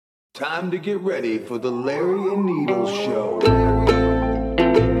Time to get ready for the Larry and Needles Show.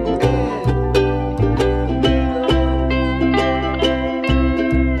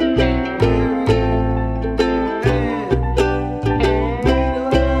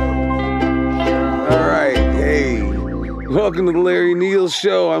 Welcome to the Larry Needles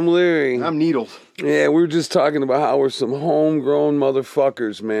Show. I'm Larry. I'm Needles. Yeah, we were just talking about how we're some homegrown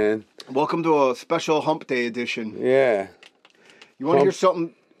motherfuckers, man. Welcome to a special Hump Day edition. Yeah. You want to hear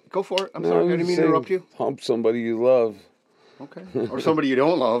something? Go for it. I'm sorry, I didn't mean to interrupt you. Hump somebody you love. Okay. Or somebody you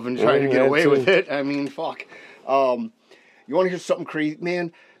don't love and trying to get away with it. I mean, fuck. You want to hear something crazy?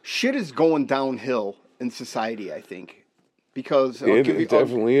 Man, shit is going downhill in society, I think. Because It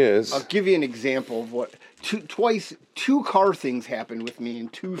definitely is. I'll give you an example of what two car things happened with me in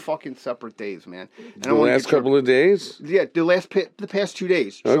two fucking separate days, man. And the last couple of days? Yeah, the past 2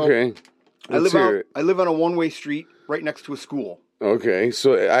 days. Okay. I live on a one-way street right next to a school. Okay,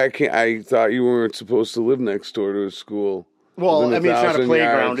 so I thought you weren't supposed to live next door to a school. Well, I mean, it's not a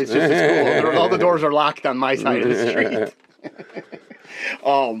playground; it's just a school. All the doors are locked on my side of the street.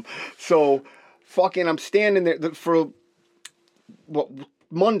 So fucking, I'm standing there for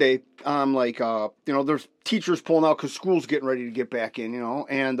Monday. I'm like, there's teachers pulling out because school's getting ready to get back in,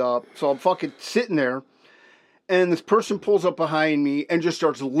 and so I'm fucking sitting there. And this person pulls up behind me and just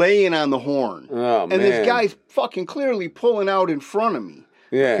starts laying on the horn. Oh, and this guy's fucking clearly pulling out in front of me.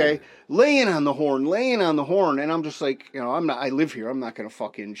 Yeah. Okay? Laying on the horn. And I'm just like, I live here. I'm not going to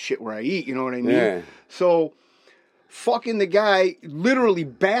fucking shit where I eat. You know what I mean? Yeah. So fucking the guy literally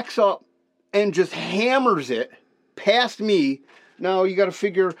backs up and just hammers it past me. Now you got to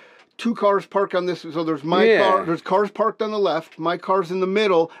figure... Two cars parked on this, so there's my car, there's cars parked on the left, my car's in the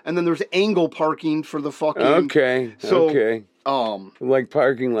middle, and then there's angle parking for the fucking... Okay, like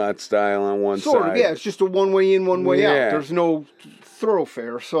parking lot style on one side. Sort of, yeah, it's just a one-way in, one-way out. There's no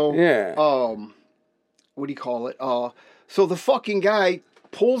thoroughfare, so... What do you call it? So the fucking guy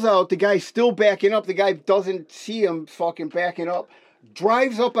pulls out, the guy's still backing up, the guy doesn't see him fucking backing up,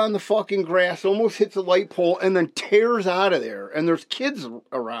 drives up on the fucking grass, almost hits a light pole, and then tears out of there. And there's kids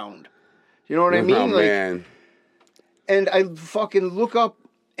around. You know what I mean? Oh, man. And I fucking look up,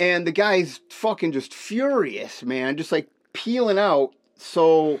 and the guy's fucking just furious, man. Just like peeling out.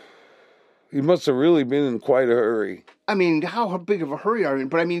 So... He must have really been in quite a hurry. I mean, how big of a hurry are you in?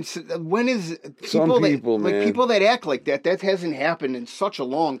 But I mean, when is... People, man. Like, people that act like that hasn't happened in such a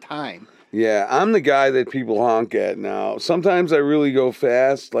long time. Yeah, I'm the guy that people honk at now. Sometimes I really go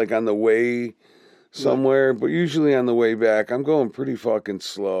fast, like on the way somewhere, but usually on the way back, I'm going pretty fucking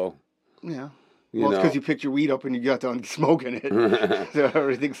slow. Yeah. Well, it's because you picked your weed up and you got done smoking it. So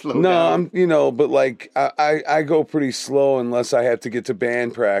everything's slowed down. But like, I go pretty slow unless I have to get to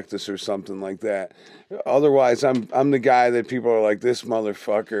band practice or something like that. Otherwise, I'm the guy that people are like, this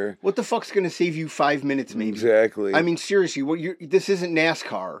motherfucker. What the fuck's going to save you 5 minutes, maybe? Exactly. I mean, seriously, this isn't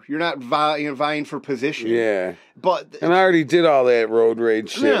NASCAR. You're not vying for position. Yeah. And I already did all that road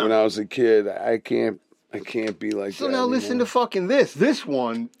rage shit when I was a kid. I can't be like that. So now listen to fucking this. This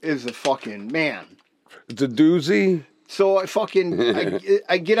one is a fucking man. It's a doozy. So I fucking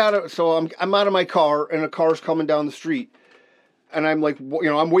I get out of I'm out of my car and a car's coming down the street. And I'm like,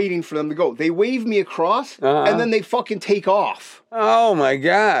 I'm waiting for them to go. They wave me across, and then they fucking take off. Oh, my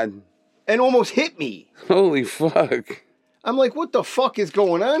God. And almost hit me. Holy fuck. I'm like, what the fuck is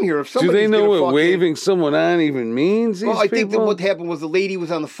going on here? Do they know what waving someone on even means? Well, I think that what happened was the lady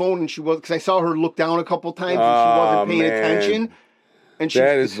was on the phone, and because I saw her look down a couple times, and she wasn't paying attention. And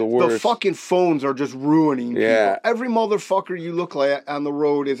that is the worst. The fucking phones are just ruining people. Every motherfucker you look like on the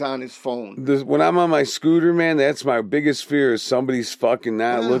road is on his phone. When I'm on my scooter, man, that's my biggest fear is somebody's fucking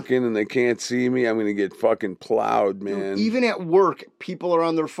not looking and they can't see me. I'm going to get fucking plowed, man. Even at work, people are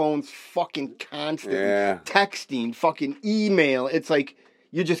on their phones fucking constantly. Yeah. Texting, fucking email. It's like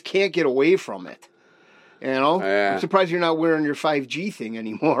you just can't get away from it. I'm surprised you're not wearing your 5G thing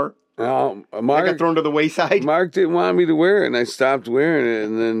anymore. Mark got thrown to the wayside. Mark didn't want me to wear it, and I stopped wearing it.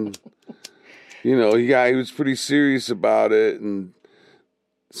 And then, he was pretty serious about it, and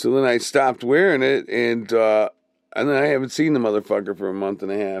so then I stopped wearing it, and then I haven't seen the motherfucker for a month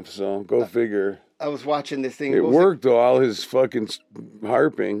and a half. So go figure. I was watching this thing. It worked though. All his fucking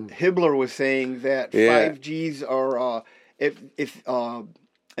harping. Hibbler was saying that 5Gs are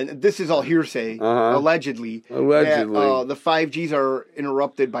and this is all hearsay, allegedly. That, the 5Gs are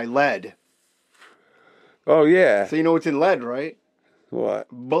interrupted by lead. Oh, yeah. So you know what's in lead, right? What?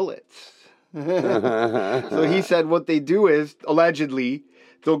 Bullets. So he said what they do is, allegedly,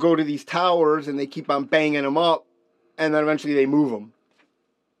 they'll go to these towers and they keep on banging them up, and then eventually they move them.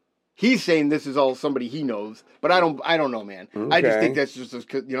 He's saying this is all somebody he knows, but I don't know, man. Okay. I just think that's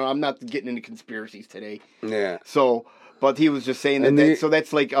just, I'm not getting into conspiracies today. Yeah. So, but he was just saying that, so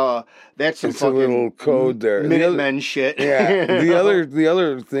that's like, that's some fucking a little code there. Minutemen shit. Yeah. The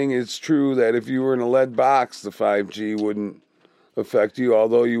other thing is true that if you were in a lead box, the 5G wouldn't affect you,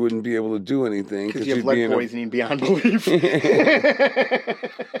 although you wouldn't be able to do anything. Because you have lead poisoning beyond belief.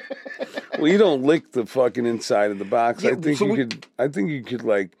 Well, you don't lick the fucking inside of the box. Yeah, I think you could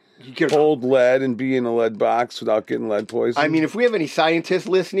like hold lead and be in a lead box without getting lead poisoning. I mean, if we have any scientists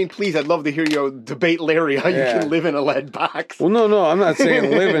listening, please, I'd love to hear you debate Larry how you can live in a lead box. Well, no, I'm not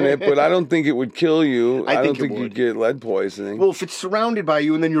saying live in it, but I don't think it would kill you. I don't think you'd get lead poisoning. Well, if it's surrounded by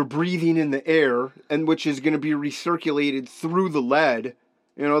you and then you're breathing in the air, and which is going to be recirculated through the lead,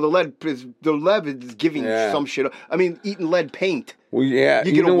 the lead is giving some shit. I mean, eating lead paint. Well, yeah,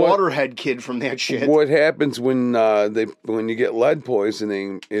 you get a waterhead kid from that shit. What happens when you get lead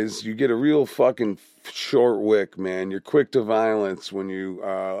poisoning is you get a real fucking short wick, man. You're quick to violence when you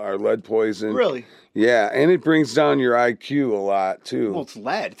are lead poisoned. Really? Yeah, and it brings down your IQ a lot too. Well, it's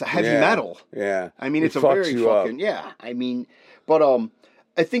lead. It's a heavy metal. Yeah. I mean, it's a very fucking I mean, but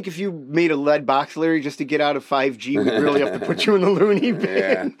I think if you made a lead box, Larry, just to get out of 5G, we'd really have to put you in the loony bin.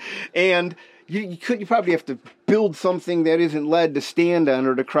 Yeah. And you probably have to build something that isn't lead to stand on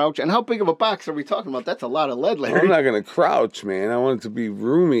or to crouch. And how big of a box are we talking about? That's a lot of lead, Larry. I'm not going to crouch, man. I want it to be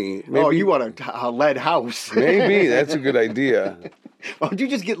roomy. Maybe, you want a lead house. Maybe. That's a good idea. Why don't you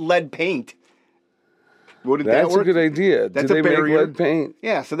just get lead paint? That's a good idea. That's Do they a barrier. make lead paint?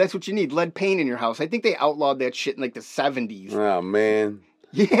 Yeah, so that's what you need, lead paint in your house. I think they outlawed that shit in like the 70s. Oh, man.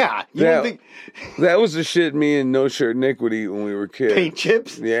 Yeah. That was the shit me and No Shirt Nick would eat when we were kids. Paint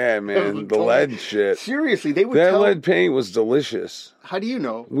chips? Yeah, man. The lead shit. Seriously, they would lead paint was delicious. How do you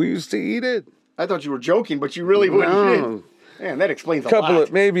know? We used to eat it. I thought you were joking, but you really wouldn't eat it. Man, that explains a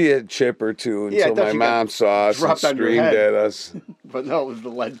lot. Maybe a chip or two until my mom saw us and screamed at us. But no, it was the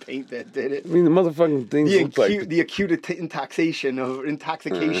lead paint that did it. I mean, the motherfucking things looked like... The acute intoxication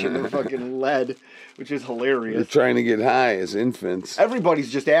of fucking lead, which is hilarious. We're trying to get high as infants. Everybody's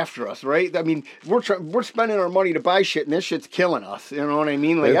just after us, right? I mean, we're spending our money to buy shit, and this shit's killing us. You know what I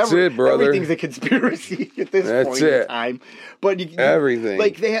mean? Like, That's it, brother. Everything's a conspiracy at this point in time. But everything.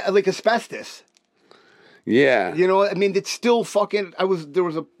 Like asbestos. Yeah. I mean, it's still fucking... I was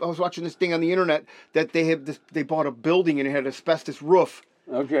watching this thing on the internet that they bought a building and it had an asbestos roof.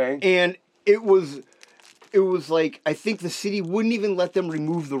 Okay. And it was like, I think the city wouldn't even let them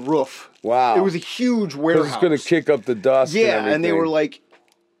remove the roof. Wow. It was a huge warehouse. It's going to kick up the dust. Yeah, and they were like...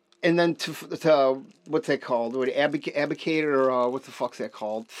 And then to what's that called? Abdicate or what the fuck's that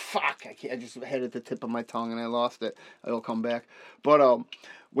called? Fuck, I just had it at the tip of my tongue and I lost it. It'll come back. But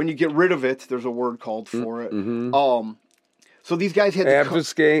when you get rid of it, there's a word called for it. Mm-hmm. So these guys had to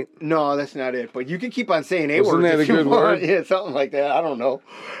obfuscate. No, that's not it. But you can keep on saying Wasn't words. That a good word? Yeah, something like that. I don't know.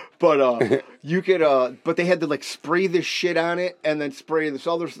 But you could. But they had to like spray this shit on it and then spray this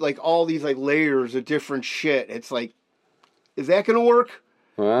other like all these like layers of different shit. It's like, is that gonna work?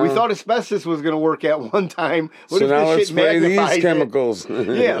 Wow. We thought asbestos was going to work at one time. What if now let's spray these chemicals.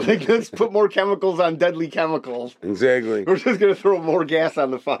 Yeah, let's put more chemicals on deadly chemicals. Exactly. We're just going to throw more gas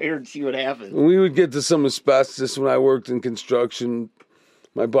on the fire and see what happens. When we would get to some asbestos when I worked in construction,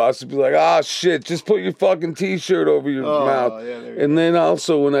 my boss would be like, "Ah, shit, just put your fucking T-shirt over your mouth." Yeah, and then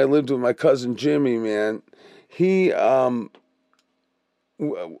also when I lived with my cousin Jimmy, man, he...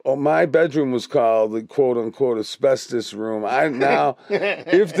 my bedroom was called the quote-unquote asbestos room.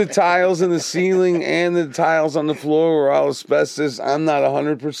 If the tiles in the ceiling and the tiles on the floor were all asbestos, I'm not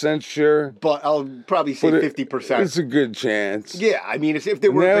 100% sure. But I'll probably say 50%. It's a good chance. Yeah, I mean, if they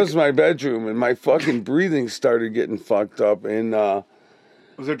were... That was my bedroom, and my fucking breathing started getting fucked up. And was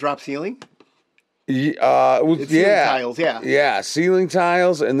there drop ceiling? It was, ceiling tiles, yeah. Yeah, ceiling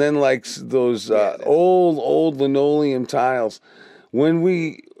tiles, and then like those old linoleum tiles. When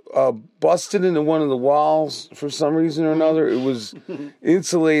we busted into one of the walls for some reason or another, it was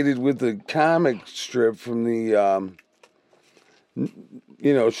insulated with the comic strip from the,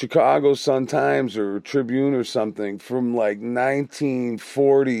 Chicago Sun-Times or Tribune or something from like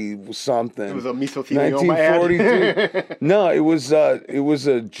 1940 something. It was a mesothelioma 1942. No, it was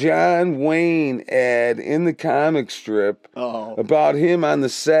a John Wayne ad in the comic strip about him on the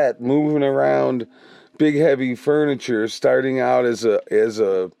set moving around big heavy furniture, starting out as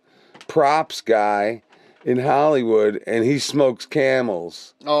a props guy in Hollywood, and he smokes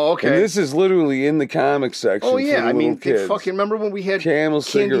Camels. Oh, okay. And this is literally in the comic section. Oh yeah, I mean, kids. Fucking remember when we had Camel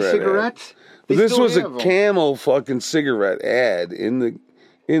cigarettes? But this was a Camel fucking cigarette ad in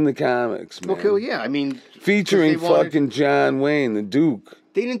the comics, man. Okay, well, yeah, I mean, featuring fucking John Wayne, the Duke.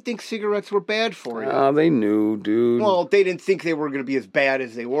 They didn't think cigarettes were bad for you. Oh, they knew, dude. Well, they didn't think they were going to be as bad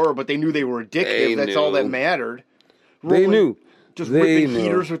as they were, but they knew they were addictive. That's all that mattered. They knew. Just ripping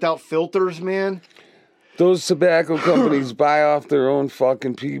heaters without filters, man. Those tobacco companies buy off their own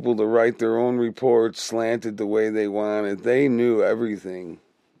fucking people to write their own reports, slanted the way they wanted. They knew everything.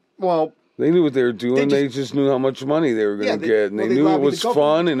 Well, they knew what they were doing. They just knew how much money they were going to get. And they knew it was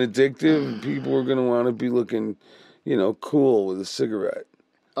fun and addictive. And people were going to want to be looking, cool with a cigarette.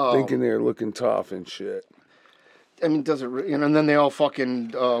 Thinking they were looking tough and shit. I mean, does it? And then they all fucking.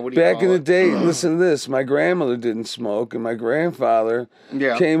 Back in the day, listen to this. My grandmother didn't smoke, and my grandfather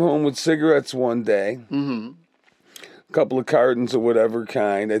came home with cigarettes one day. Mm-hmm. A couple of cartons of whatever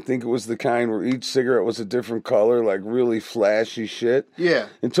kind. I think it was the kind where each cigarette was a different color, like really flashy shit. Yeah.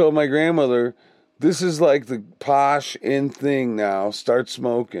 And told my grandmother, "This is like the posh in thing now. Start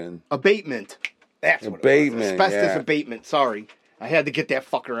smoking." Abatement. That's what it was. Asbestos abatement. Sorry. I had to get that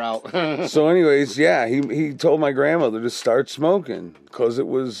fucker out. So anyways, he told my grandmother to start smoking because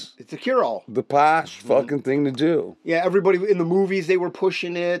it's a cure-all. The posh fucking thing to do. Yeah, everybody in the movies, they were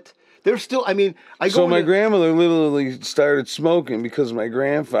pushing it. They're still, So my grandmother literally started smoking because my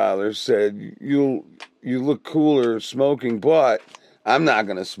grandfather said, you look cooler smoking, but I'm not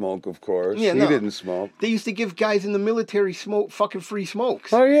going to smoke, of course. Yeah, he didn't smoke. They used to give guys in the military fucking free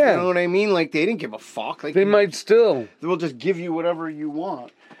smokes. Oh, yeah. You know what I mean? Like, they didn't give a fuck. Like, they might still. They'll just give you whatever you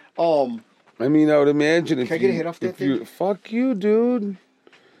want. I would imagine if Can I get a hit off that thing? Fuck you, dude.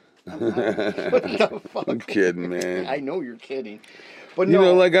 What the fuck? I'm kidding, man. I know you're kidding. But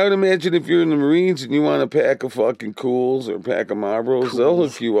no. I would imagine if you're in the Marines and you want a pack of fucking Cools or a pack of Marlboros, they'll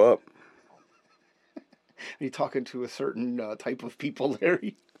hook you up. Are you talking to a certain type of people,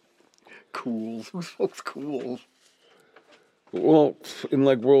 Larry? Cools. Who smokes Cools? Well, in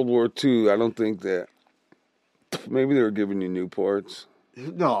World War II, I don't think that. Maybe they were giving you Newports.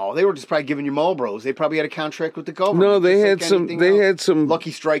 No, they were just probably giving you Marlboros. They probably had a contract with the government. No, they had some.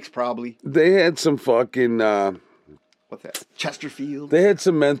 Lucky Strikes, probably. They had some fucking. What's that? Chesterfield. They had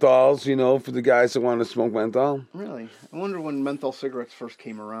some menthols, for the guys that want to smoke menthol. Really? I wonder when menthol cigarettes first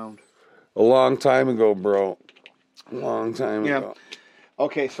came around. A long time ago, bro. A long time ago.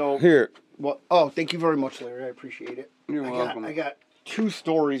 Okay, so... Here. Well, oh, thank you very much, Larry. I appreciate it. You're welcome. I got two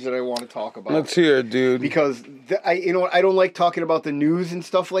stories that I want to talk about. Let's hear it, dude. Because, I don't like talking about the news and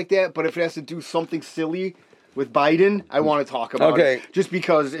stuff like that, but if it has to do something silly with Biden, I want to talk about it. Just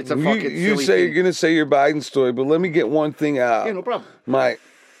because it's a fucking silly You say you're going to say your Biden story, but let me get one thing out. Yeah, no problem. My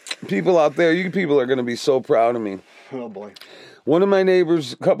people out there, you people are going to be so proud of me. Oh, boy. One of my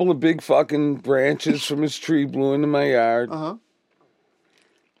neighbors, a couple of big fucking branches from his tree blew into my yard. Uh-huh.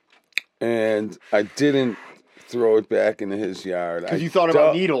 And I didn't throw it back into his yard. Because you thought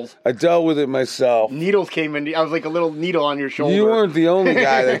about needles. I dealt with it myself. Needles came in. I was like a little needle on your shoulder. You weren't the only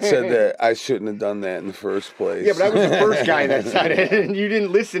guy that said that I shouldn't have done that in the first place. Yeah, but I was the first guy that said it. And you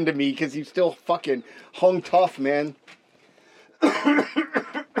didn't listen to me because you still fucking hung tough, man.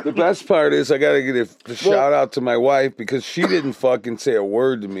 The best part is I got to get a shout out to my wife because she didn't fucking say a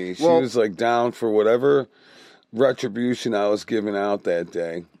word to me. She was down for whatever retribution I was giving out that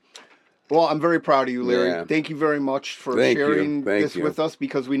day. Well, I'm very proud of you, Larry. Yeah. Thank you very much for sharing this with us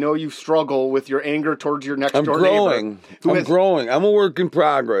because we know you struggle with your anger towards your next door neighbor. I'm growing. I'm a work in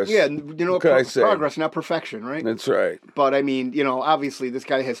progress. Yeah, progress, not perfection, right? That's right. But I mean, obviously this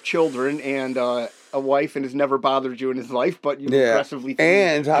guy has children and a wife and has never bothered you in his life, but you aggressively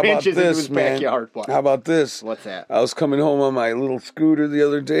and how about this, into his backyard. How about this? What's that? I was coming home on my little scooter the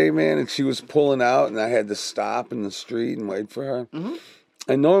other day, man, and she was pulling out, and I had to stop in the street and wait for her. Mm-hmm.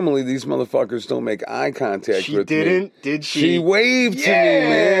 And normally these motherfuckers don't make eye contact with me. She didn't, did she? She waved to me,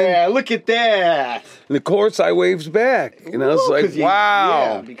 man. Yeah, look at that. And of course I waved back. And I was like,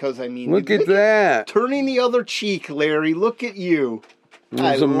 wow. Yeah, because I mean... Look at that. Turning the other cheek, Larry. Look at you. It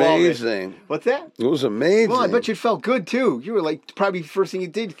was amazing. What's that? It was amazing. Well, I bet you it felt good, too. You were like, probably the first thing you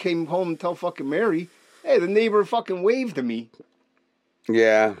did, came home and tell fucking Mary, hey, the neighbor fucking waved to me.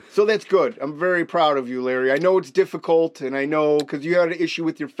 Yeah. So that's good. I'm very proud of you, Larry. I know it's difficult, and I know because you had an issue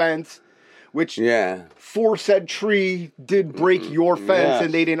with your fence, which for said tree did break your fence,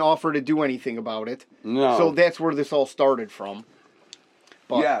 and they didn't offer to do anything about it. No. So that's where this all started from.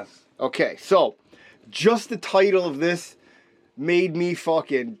 But, yes. Okay, so just the title of this made me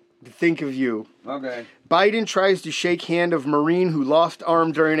fucking think of you. Okay. Biden tries to shake hand of Marine who lost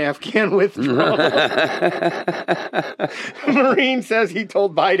arm during Afghan withdrawal. Marine says he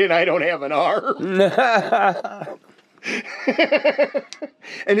told Biden, I don't have an arm.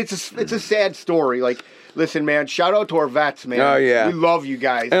 And it's a sad story. Like, listen, man, shout out to our vets, man. Oh, yeah. We love you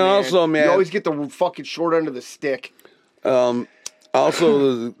guys, and man. also, man. You always get the fucking short end of the stick.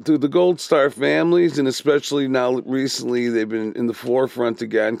 Also, the Gold Star families, and especially now recently, they've been in the forefront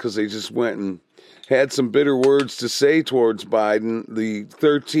again because they just went and had some bitter words to say towards Biden. The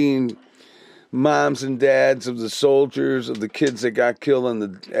 13 moms and dads of the soldiers, of the kids that got killed in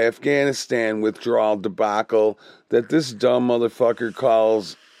the Afghanistan withdrawal debacle, that this dumb motherfucker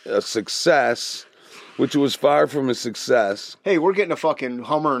calls a success, which was far from a success. Hey, we're getting a fucking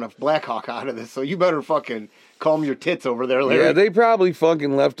Hummer and a Blackhawk out of this, so you better fucking calm your tits over there, Larry. Yeah, they probably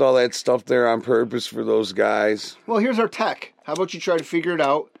fucking left all that stuff there on purpose for those guys. Well, here's our tech. How about you try to figure it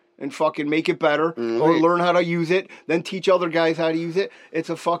out and fucking make it better, or learn how to use it, then teach other guys how to use it? It's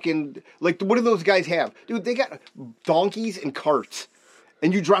a fucking, like, what do those guys have? Dude, they got donkeys and carts,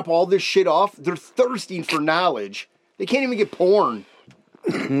 and you drop all this shit off, they're thirsting for knowledge. They can't even get porn.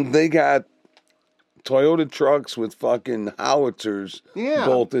 They got Toyota trucks with fucking howitzers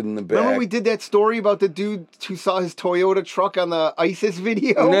bolted in the back. Remember we did that story about the dude who saw his Toyota truck on the ISIS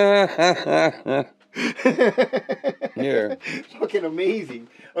video? Yeah. Fucking amazing.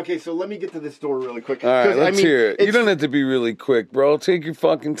 Okay, so let me get to this story really quick. All right, let's hear it. You don't have to be really quick, bro. Take your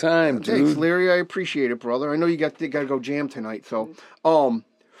fucking time, dude. Thanks, Larry. I appreciate it, brother. I know you got to go jam tonight, so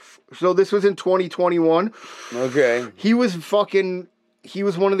this was in 2021. Okay. He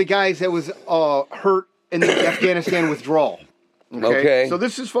was one of the guys that was hurt in the Afghanistan withdrawal. Okay. So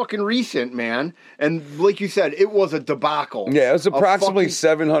this is fucking recent, man. And like you said, it was a debacle. Yeah, it was approximately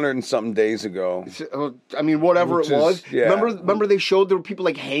 700 and something days ago. I mean, whatever it was. Yeah. Remember they showed there were people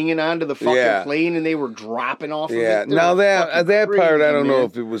like hanging on to the fucking plane and they were dropping off of it? Yeah, now that part, I don't know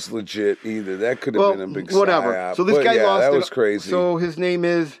if it was legit either. That could have been a big whatever. psyop. So this guy lost that was crazy. So his name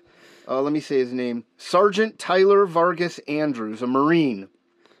is, let me say his name, Sergeant Tyler Vargas Andrews, a Marine.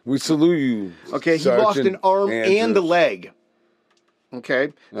 We salute you. Okay, he lost an arm and a leg.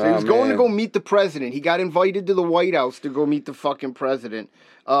 Okay, so he was going to go meet the president. He got invited to the White House to go meet the fucking president.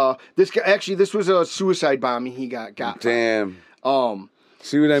 This was a suicide bombing he got. Damn.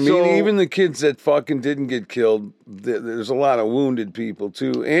 See what I mean? So, even the kids that fucking didn't get killed, there's a lot of wounded people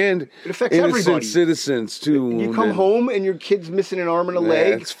too, and it affects innocent everybody. Citizens too. You come home and your kid's missing an arm and a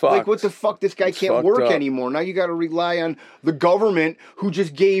leg. It's fucked. Like, what the fuck? This guy can't work anymore. Now you got to rely on the government, who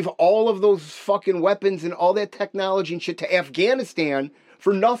just gave all of those fucking weapons and all that technology and shit to Afghanistan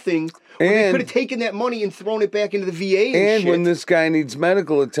for nothing. And they could have taken that money and thrown it back into the VA and shit. When this guy needs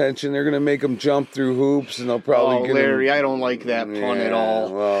medical attention, they're going to make him jump through hoops, and they'll probably get Larry, him. I don't like that pun at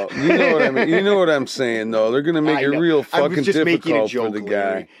all. Well, you know what I mean. You know what I'm saying, though. They're going to make it real fucking difficult for the guy.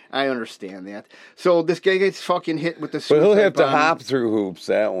 Larry. I understand that. So this guy gets fucking hit with the suicide But he'll have bomb. to hop through hoops,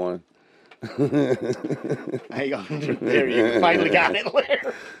 that one. There you finally got it, Larry.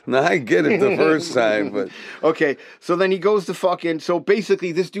 No, I get it the first time, but okay. So then he goes to fucking. So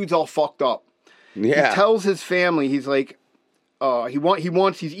basically, this dude's all fucked up. Yeah. He tells his family, he's like,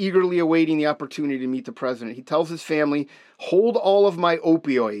 he's eagerly awaiting the opportunity to meet the president. He tells his family, hold all of my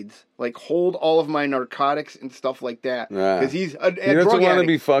opioids, like hold all of my narcotics and stuff like that, because he's a drug addict. He doesn't want to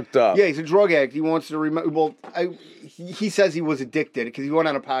be fucked up. Yeah, he's a drug addict. He wants to remember. Well, he says he was addicted because he went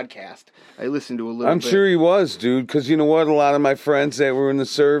on a podcast. I listened to a little. I'm sure he was, dude. Because you know what? A lot of my friends that were in the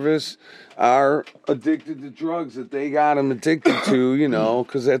service are addicted to drugs that they got them addicted to, you know,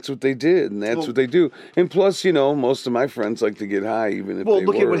 because that's what they did and that's what they do. And plus, you know, most of my friends like to get high, even if they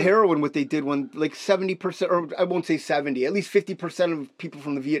look at with heroin, what they did when like 70%, or I won't say 70, at least 50% of people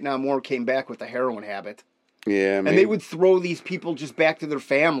from the Vietnam War came back with a heroin habit. Yeah, and they would throw these people just back to their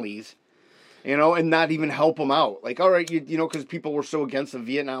families, you know, and not even help them out. Like, all right, you know, because people were so against the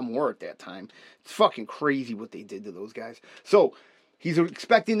Vietnam War at that time. It's fucking crazy what they did to those guys. So he's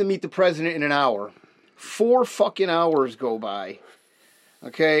expecting to meet the president in an hour. 4 fucking hours go by.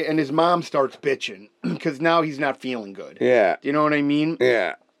 Okay, and his mom starts bitching because now he's not feeling good. Yeah. Do you know what I mean?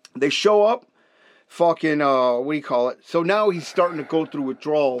 Yeah. They show up, fucking, what do you call it? So now he's starting to go through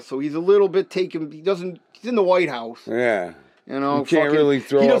withdrawal. So he's a little bit he's in the White House. Yeah. You know, you can't really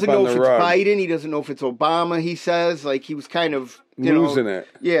throw up on the rug. He doesn't know if it's Biden. He doesn't know if it's Obama, he says. Like, he was kind of, losing it.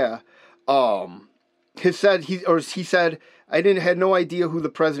 Yeah. He said, I had no idea who the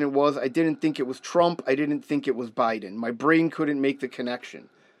president was. I didn't think it was Trump. I didn't think it was Biden. My brain couldn't make the connection.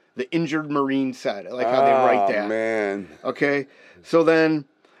 The injured Marine said. I like how they write that. Oh, man. Okay. So then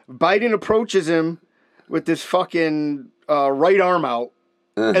Biden approaches him with this fucking right arm out.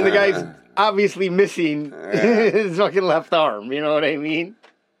 And the guy's obviously missing his fucking left arm. You know what I mean?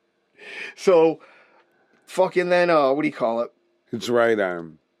 So fucking then, what do you call it? His right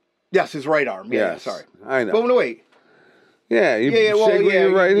arm. Yes, his right arm. Yeah, yes, sorry. I know. But no, wait. Yeah, you shake with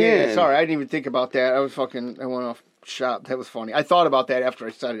your right hand. Yeah, sorry, I didn't even think about that. I went off shop. That was funny. I thought about that after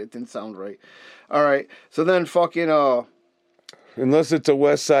I said it. It didn't sound right. All right. So then fucking, Unless it's a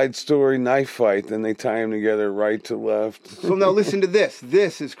West Side Story knife fight, then they tie them together right to left. So now listen to this.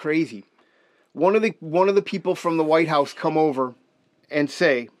 This is crazy. One of the people from the White House come over and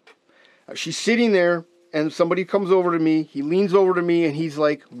say, she's sitting there, and somebody comes over to me. He leans over to me, and he's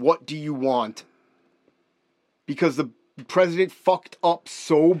like, "What do you want?" Because the president fucked up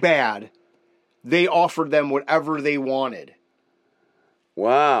so bad, they offered them whatever they wanted.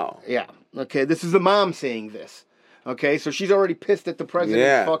 Wow. Yeah. Okay, this is the mom saying this. Okay, so she's already pissed at the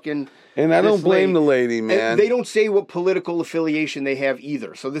president. Fucking. And I don't blame the lady, man. And they don't say what political affiliation they have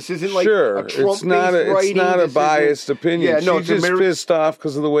either. So this isn't like a Trump-based writing. It's not a biased opinion. Yeah, no, she's just pissed off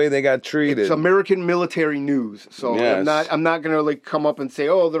because of the way they got treated. It's American military news. So I'm not gonna like come up and say,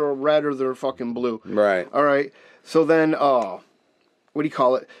 oh, they're red or they're fucking blue. Right. All right. So then, what do you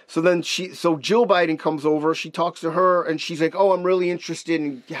call it? So then so Jill Biden comes over. She talks to her, and she's like, "Oh, I'm really interested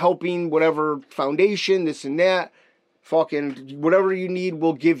in helping whatever foundation, this and that. Fucking whatever you need,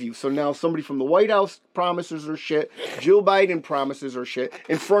 we'll give you." So now somebody from the White House promises her shit. Jill Biden promises her shit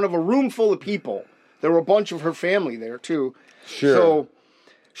in front of a room full of people. There were a bunch of her family there too. Sure. So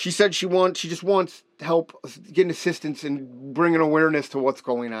she said she just wants help getting assistance and bringing awareness to what's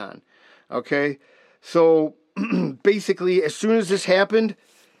going on. Okay, so basically, as soon as this happened,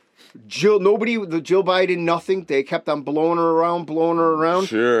 Jill Biden, nothing. They kept on blowing her around.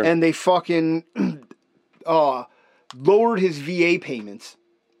 Sure. And they fucking lowered his VA payments.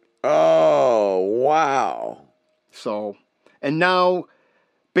 Oh, wow. So, and now,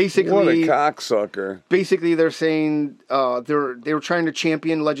 basically... What a cocksucker. Basically, they're saying they were trying to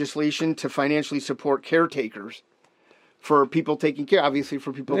champion legislation to financially support caretakers for people taking care, obviously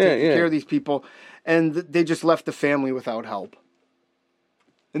for people taking care of these people, and they just left the family without help.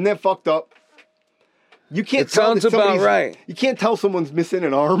 Isn't that fucked up? You can't tell sounds about right. You can't tell someone's missing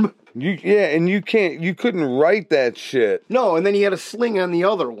an arm. And you couldn't write that shit. No, and then he had a sling on the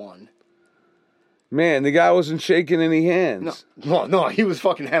other one. Man, the guy wasn't shaking any hands. No, he was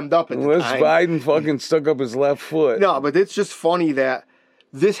fucking hemmed up at the Unless time. Biden fucking stuck up his left foot. No, but it's just funny that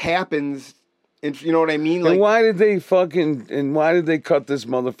this happens, and you know what I mean? Like, and why did they cut this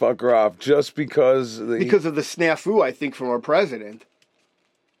motherfucker off? Just because of the snafu, I think, from our president.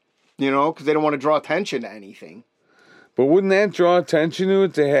 You know, because they don't want to draw attention to anything. But wouldn't that draw attention to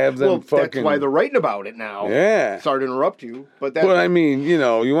it to have them that's why they're writing about it now. Yeah. Sorry to interrupt you, but I mean, you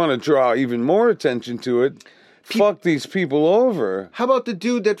want to draw even more attention to it. Fuck these people over. How about the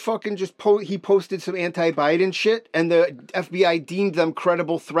dude that fucking he posted some anti-Biden shit, and the FBI deemed them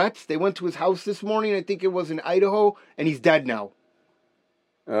credible threats? They went to his house this morning, I think it was in Idaho, and he's dead now.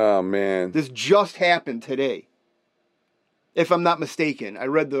 Oh, man. This just happened today. If I'm not mistaken. I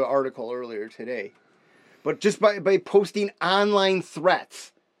read the article earlier today. But just by posting online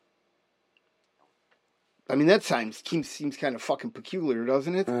threats. I mean, that seems kind of fucking peculiar,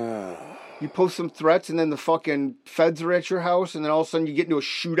 doesn't it? You post some threats, and then the fucking feds are at your house, and then all of a sudden you get into a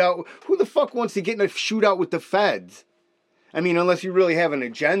shootout. Who the fuck wants to get in a shootout with the feds? I mean, unless you really have an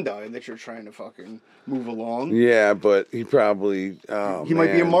agenda that you're trying to fucking move along. Yeah, but he probably... he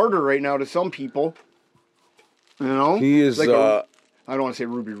might be a martyr right now to some people. You know? He is... I don't want to say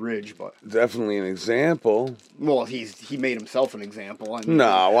Ruby Ridge, but... Definitely an example. Well, he made himself an example. I mean,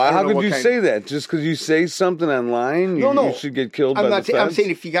 how could you say that? Just because you say something online, you should get killed by the feds? I'm saying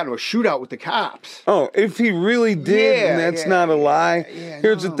if he got into a shootout with the cops. Oh, if he really did, and that's not a lie.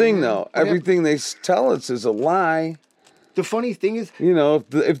 Here's the thing, though. Everything they tell us is a lie. The funny thing is... if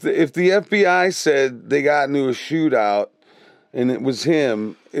the FBI said they got into a shootout, and it was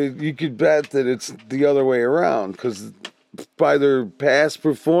him, you could bet that it's the other way around, because by their past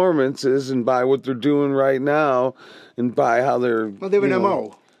performances and by what they're doing right now and by how they're... Well, they have an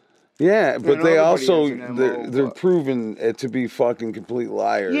MO. Yeah, but they also, they're proven to be fucking complete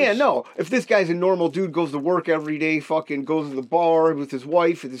liars. Yeah, no. If this guy's a normal dude, goes to work every day, fucking goes to the bar with his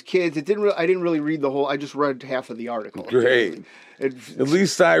wife, with his kids, I didn't really read the whole... I just read half of the article. Great. At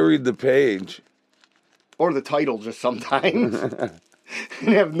least I read the page. Or the title just sometimes. And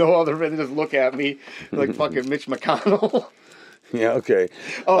have no other reason to just look at me like fucking Mitch McConnell. Yeah, okay.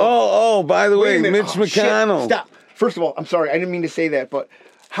 By the way, Mitch McConnell. Shit. Stop. First of all, I'm sorry, I didn't mean to say that, but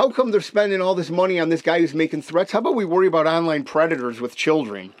how come they're spending all this money on this guy who's making threats? How about we worry about online predators with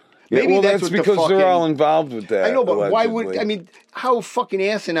children? Maybe that's because they're all involved with that. I know, but why would... I mean, how fucking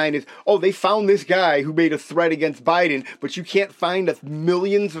asinine is... Oh, they found this guy who made a threat against Biden, but you can't find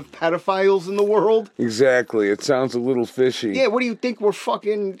millions of pedophiles in the world? Exactly. It sounds a little fishy. Yeah, what do you think we're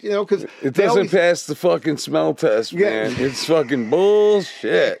fucking... because... It doesn't pass the fucking smell test, man. It's fucking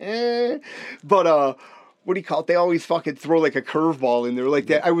bullshit. But, what do you call it? They always fucking throw like a curveball in there like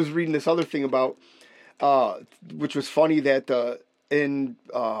that. I was reading this other thing about... which was funny that in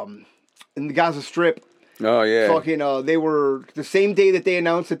the Gaza Strip. Oh yeah. Fucking they were the same day that they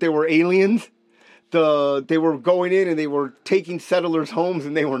announced that there were aliens. They were going in and they were taking settlers' homes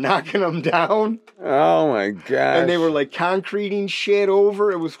and they were knocking them down. Oh my gosh. And they were like concreting shit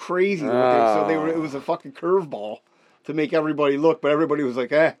over. It was crazy. So it was a fucking curveball to make everybody look, but everybody was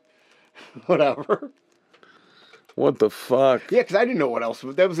like, whatever. What the fuck? Yeah, because I didn't know what else.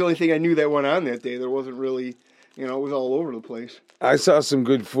 That was the only thing I knew that went on that day. There wasn't really, it was all over the place. I saw some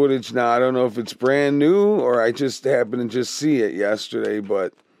good footage now. I don't know if it's brand new or I just happened to just see it yesterday,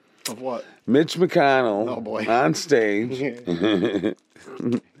 but... Of what? Mitch McConnell on stage.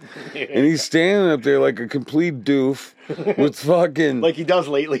 And he's standing up there like a complete doof with fucking... Like he does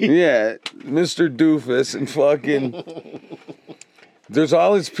lately. Yeah, Mr. Doofus and fucking... There's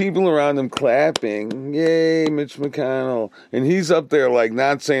all his people around him clapping. Yay, Mitch McConnell. And he's up there like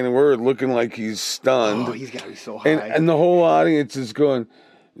not saying a word, looking like he's stunned. Oh, he's got to be so high. And the whole audience is going,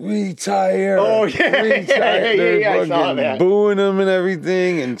 retire. Oh, yeah. Retire. They're I saw that. booing him and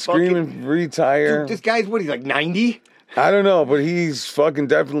everything and screaming, retire. Dude, this guy's, what, he's like 90? I don't know, but he's fucking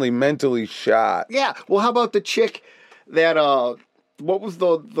definitely mentally shot. Yeah. Well, how about the chick that, what was the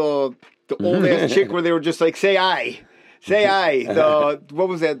old ass chick where they were just like, say I. Say aye. What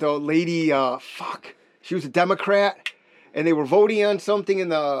was that? The lady, she was a Democrat, and they were voting on something in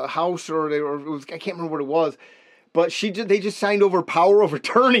the House, I can't remember what it was, but they just signed over power of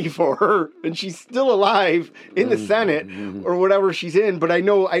attorney for her, and she's still alive in the Senate, or whatever she's in, but I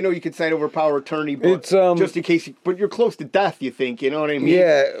know you can sign over power of attorney, but it's, just in case, but you're close to death, you think, you know what I mean?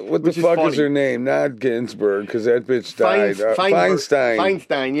 Yeah, what the fuck is her name? Not Ginsburg, because that bitch died. Feinstein.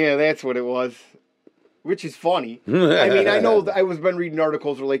 Feinstein, yeah, that's what it was. Which is funny. I mean, I know I was been reading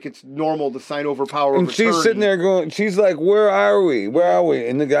articles where like it's normal to sign over power of attorney. And she's sitting there going, she's like, "Where are we? Where are we?"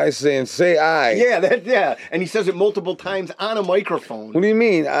 And the guy's saying, "Say I." Yeah, and he says it multiple times on a microphone. What do you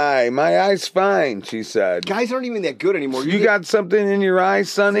mean, I? My eye's fine, she said. Guys aren't even that good anymore. You got something in your eye,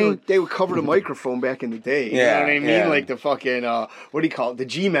 Sonny? They would cover the microphone back in the day. You know what I mean? Yeah. Like the fucking what do you call it? The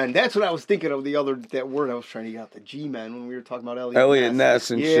G-men. That's what I was thinking of. That word I was trying to get out. The G-men when we were talking about Elliot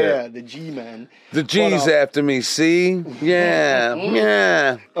Ness and shit. Yeah, the G-men. The G's after me. See?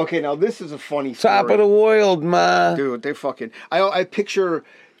 Yeah. Okay, now this is a funny story. Top of the world, ma. Dude, they fucking... I picture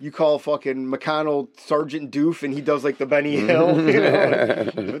you call fucking McConnell Sergeant Doof and he does like the Benny Hill,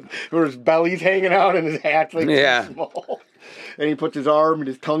 where his belly's hanging out and his hat's like small. And he puts his arm and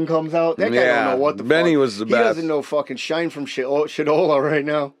his tongue comes out. That guy don't know what the Benny was the best. He doesn't know fucking shine from Shidola right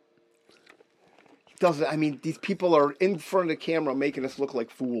now. He doesn't... I mean, these people are in front of the camera making us look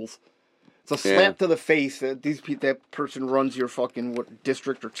like fools. It's a slap to the face that that person runs your fucking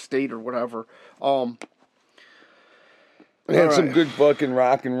district or state or whatever. We had some good fucking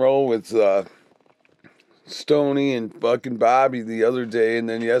rock and roll with Stoney and fucking Bobby the other day, and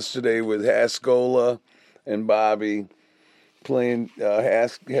then yesterday with Haskola and Bobby playing.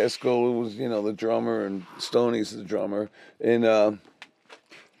 Haskola was the drummer and Stoney's the drummer, and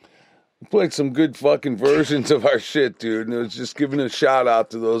played some good fucking versions of our shit, dude. And it was just giving a shout out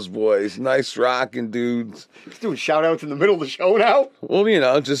to those boys. Nice rocking dudes. He's doing shout outs in the middle of the show now? Well,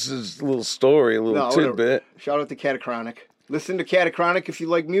 just as a little story, a little tidbit. Shout out to Catachronic. Listen to Catachronic if you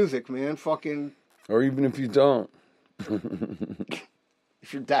like music, man. Fucking. Or even if you don't.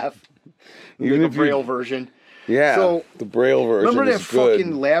 If you're deaf. Even the Braille version. Yeah. So, the Braille version. Remember that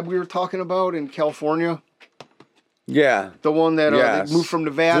fucking lab we were talking about in California? Yeah. The one that moved from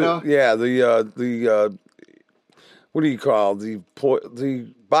Nevada? The what do you call the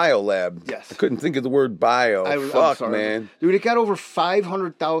biolab? Yes. I couldn't think of the word bio. I'm sorry, man. Dude, it got over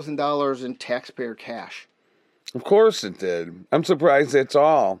 $500,000 in taxpayer cash. Of course it did. I'm surprised that's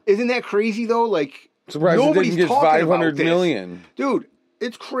all. Isn't that crazy, though? Like, surprised it didn't get $500 million. Dude,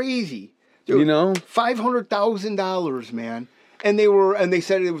 it's crazy. Dude, $500,000, man. And they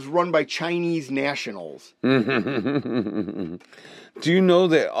said it was run by Chinese nationals. Do you know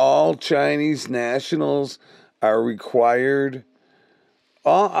that all Chinese nationals are required?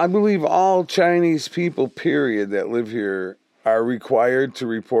 I believe all Chinese people, period, that live here are required to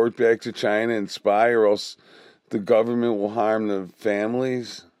report back to China and spy, or else the government will harm the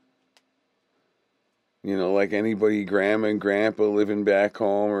families. Like anybody, grandma and grandpa living back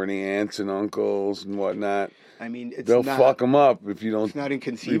home, or any aunts and uncles and whatnot. I mean, they'll fuck them up if you don't. It's not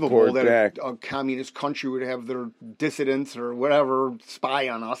inconceivable that a communist country would have their dissidents or whatever spy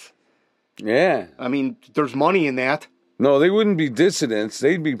on us. Yeah. I mean, there's money in that. No, they wouldn't be dissidents.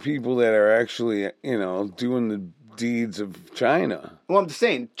 They'd be people that are actually, doing the deeds of China. Well, I'm just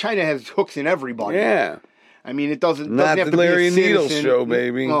saying, China has hooks in everybody. Yeah. I mean, it doesn't not have the to be Larry a and Needles citizen. show,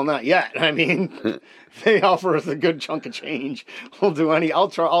 baby. Well, not yet. I mean, they offer us a good chunk of change. We'll do any.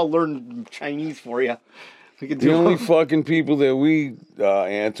 I'll learn Chinese for you. We can do the only fucking people that we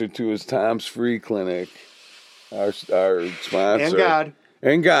answer to is Tom's Free Clinic, our sponsor.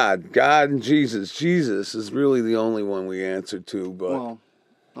 And God and Jesus. Jesus is really the only one we answer to, but. Well,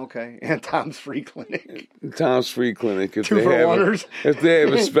 okay, and Tom's Free Clinic. Tom's Free Clinic. If Two for oneers. If they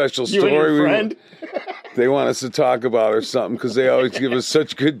have a special You and your story friend. they want us to talk about or something, because they always give us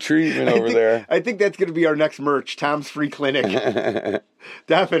such good treatment over there. I think that's going to be our next merch, Tom's Free Clinic.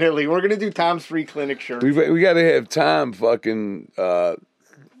 Definitely. We're going to do Tom's Free Clinic shirts. We got to have Tom fucking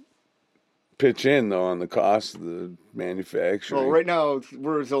pitch in, though, on the cost of the manufacturing. Well, right now,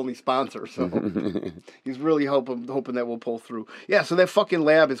 we're his only sponsor, so he's really hoping that we'll pull through. Yeah, so that fucking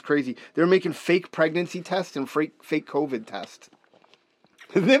lab is crazy. They're making fake pregnancy tests and fake COVID tests.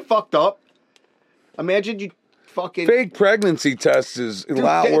 Isn't it fucked up? Imagine you fucking... Fake pregnancy test is a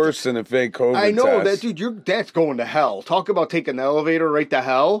lot worse than a fake COVID test. I know, that, dude, that's going to hell. Talk about taking the elevator right to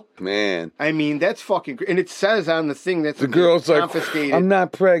hell. Man. I mean, that's fucking... And it says on the thing that's... The girl's confiscated. Like, I'm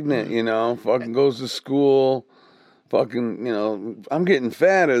not pregnant, fucking goes to school, fucking, I'm getting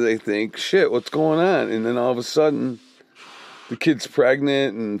fatter, they think. Shit, what's going on? And then all of a sudden... The kid's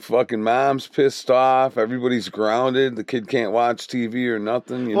pregnant and fucking mom's pissed off. Everybody's grounded. The kid can't watch TV or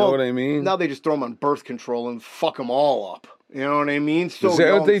nothing. You know what I mean? Now they just throw them on birth control and fuck them all up. You know what I mean? So is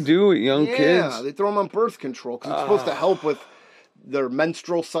that what they do with young kids? Yeah, they throw them on birth control because it's supposed to help with their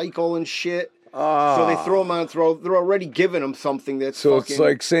menstrual cycle and shit. So they throw them on. They're already giving them something that's so fucking... it's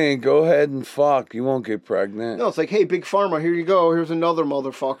like saying, go ahead and fuck. You won't get pregnant. No, it's like, hey, Big Pharma, here you go. Here's another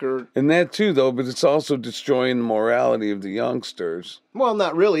motherfucker. And that too, though, but it's also destroying the morality of the youngsters. Well,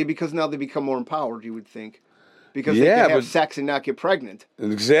 not really, because now they become more empowered, you would think. Because they can have sex and not get pregnant.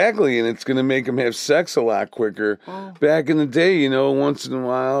 Exactly, and it's going to make them have sex a lot quicker. Back in the day, once in a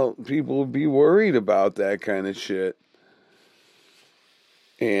while, people would be worried about that kind of shit.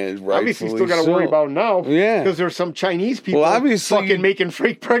 And obviously still got to worry about it now. Yeah. Because there's some Chinese people fucking making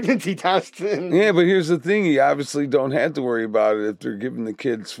fake pregnancy tests. Yeah, but here's the thing. You obviously don't have to worry about it if they're giving the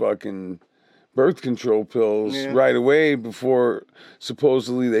kids fucking birth control pills right away before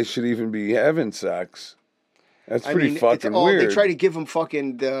supposedly they should even be having sex. That's pretty fucking weird. They try to give them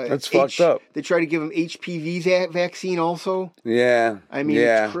fucking... That's fucked up. They try to give them HPV vaccine also. Yeah. I mean,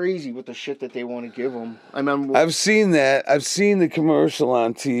 it's crazy with the shit that they want to give them. I've seen that. I've seen the commercial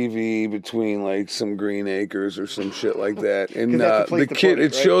on TV between like some Green Acres or some shit like that. And the kid,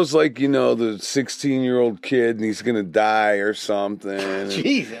 it shows like, the 16-year-old kid and he's going to die or something.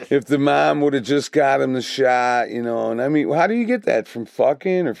 Jesus. If the mom would have just got him the shot, and I mean, how do you get that? From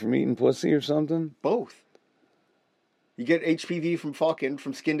fucking or from eating pussy or something? Both. You get HPV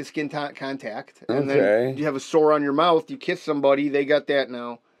from skin-to-skin contact. And then you have a sore on your mouth, you kiss somebody, they got that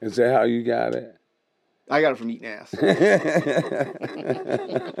now. Is that how you got it? I got it from eating ass.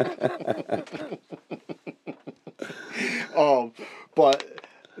 But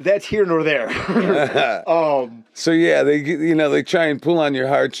that's here nor there. So yeah, they try and pull on your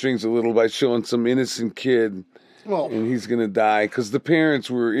heartstrings a little by showing some innocent kid. And he's going to die because the parents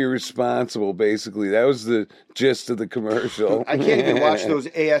were irresponsible, basically. That was the gist of the commercial. I can't even watch those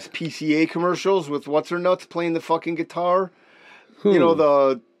ASPCA commercials with what's-her-nuts playing the fucking guitar. Who?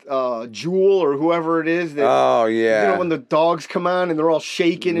 The Jewel or whoever it is. That, when the dogs come on and they're all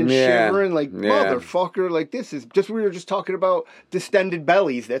shaking and shivering. Like, motherfucker, like this is just, we were just talking about Distended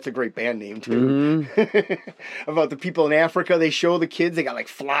Bellies. That's a great band name, too. About the people in Africa, they show the kids, they got like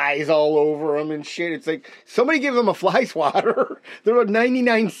flies all over them and shit. It's like, somebody give them a fly swatter. They're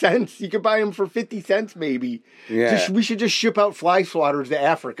 99 cents. You could buy them for 50 cents maybe. Yeah. We should just ship out fly swatters to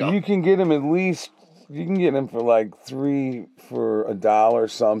Africa. You can get them at least... You can get them for like $3 for $1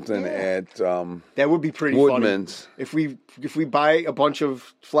 something at that would be pretty Woodman's. Funny. If we buy a bunch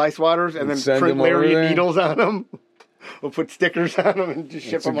of fly swatters and then print Larry and Needles on them, we'll put stickers on them and just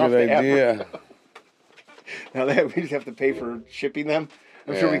ship them off to Africa. Now that we just have to pay for shipping them.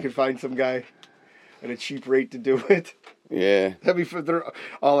 I'm sure we could find some guy at a cheap rate to do it. Yeah, that'd be for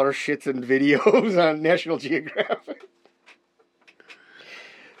all our shits and videos on National Geographic.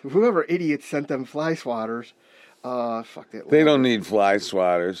 Whoever idiot sent them fly swatters, fuck that. They don't need fly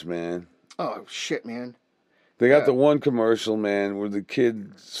swatters, man. Oh, shit, man. They got the one commercial, man, where the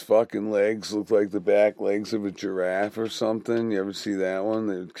kid's fucking legs look like the back legs of a giraffe or something. You ever see that one?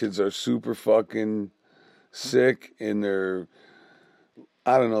 The kids are super fucking sick and they're...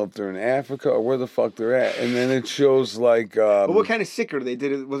 I don't know if they're in Africa or where the fuck they're at. And then it shows like... but what kind of sick are they?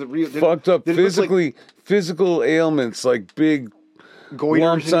 Was it real? Fucked up physical ailments, like big...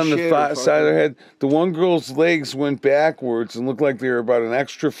 lumps on the side of their head. The one girl's legs went backwards and looked like they were about an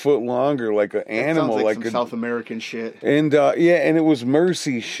extra foot longer, like an animal. Sounds like some South American shit. And and it was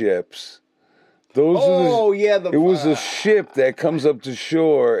mercy ships. Those it was a ship that comes up to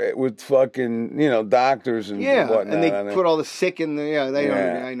shore with fucking, doctors and whatnot. And they put all the sick in the,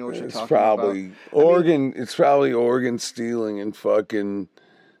 I know what you're talking about. It's probably organ stealing and fucking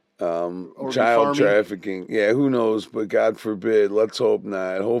child trafficking. Yeah, who knows? But God forbid. Let's hope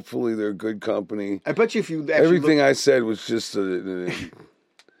not. Hopefully they're good company. I bet you if you everything I said was just would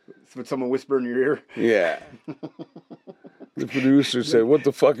someone whisper in your ear? Yeah. The producer said, "What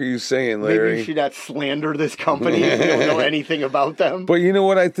the fuck are you saying, Larry? Maybe you should not slander this company if you don't know anything about them." But you know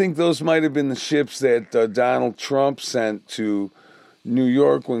what? I think those might have been the ships that Donald Trump sent to New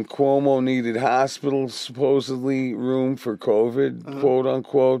York when Cuomo needed hospitals, supposedly room for COVID, quote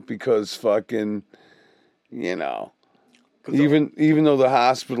unquote, because fucking, even though the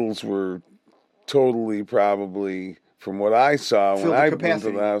hospitals were totally probably, from what I saw when I went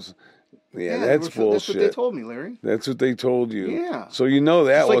to the house. Yeah, that's bullshit. That's what they told me, Larry. That's what they told you. Yeah. So that wasn't true.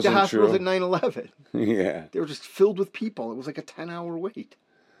 It's like the hospitals at 9/11. Yeah. They were just filled with people. It was like a 10-hour wait.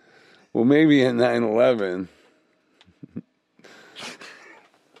 Well, maybe at 9/11.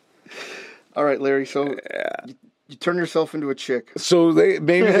 All right, Larry. So you turn yourself into a chick. So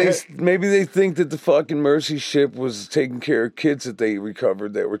maybe they think that the fucking Mercy ship was taking care of kids that they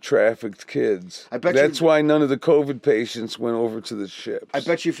recovered that were trafficked kids. That's why none of the COVID patients went over to the ships. I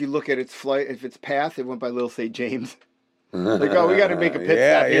bet you if you look at its flight, if its path, it went by Little St. James. Like, we got to make a pit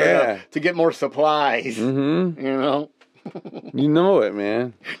stop here to get more supplies. Mm-hmm. You know it,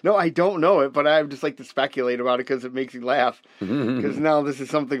 man. No, I don't know it, but I just like to speculate about it because it makes you laugh. Because now this is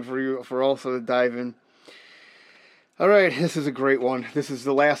something for you, for also to dive in. All right, this is a great one. This is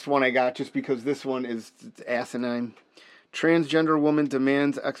the last one I got just because this one is asinine. Transgender woman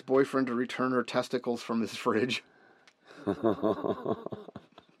demands ex-boyfriend to return her testicles from his fridge. How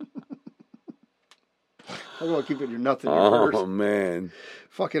about keeping your nuts in your purse? Oh, man.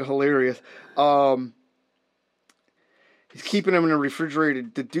 Fucking hilarious. He's keeping them in a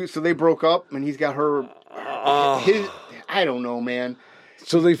refrigerator. So they broke up, and he's got her... I don't know, man.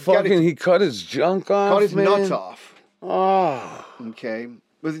 So he cut his junk off, cut his nuts off. Oh. Okay.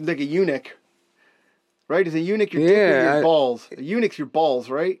 Was it like a eunuch? Right? Is a eunuch your dick or your balls? A eunuch's your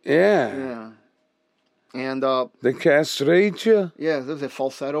balls, right? Yeah. And they castrate you? Yeah, there's a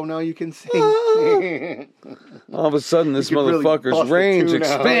falsetto now you can sing. All of a sudden this motherfucker's really range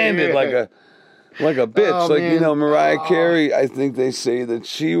expanded like a bitch. Mariah Carey, I think they say that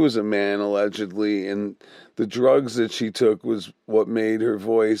she was a man allegedly, and the drugs that she took was what made her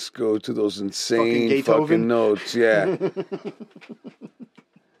voice go to those insane fucking notes. Yeah.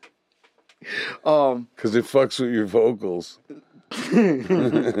 Because it fucks with your vocals.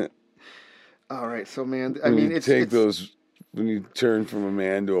 All right, so man, those when you turn from a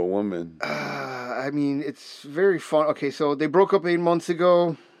man to a woman. It's very fun. Okay, so they broke up 8 months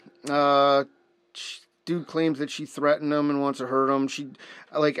ago. Dude claims that she threatened him and wants to hurt him. She,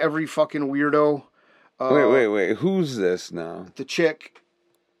 like every fucking weirdo. Wait. Who's this now? The chick.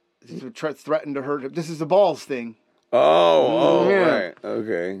 Threatened to hurt him. This is the balls thing. Oh, right.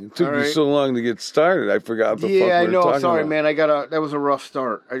 Okay. It took me so long to get started. I forgot the fuck we were talking about. Yeah, I know. Sorry, man. That was a rough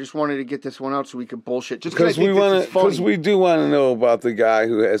start. I just wanted to get this one out so we could bullshit. Just because we do want to know about the guy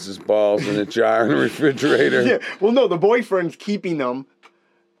who has his balls in a jar in a refrigerator. Yeah. Well, no, the boyfriend's keeping them.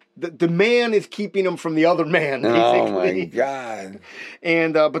 The man is keeping them from the other man. Basically. Oh my God!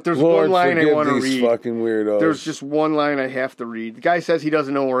 And but there's one line I want to read. These fucking weirdos. There's just one line I have to read. The guy says he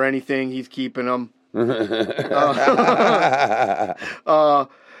doesn't know where anything. He's keeping them.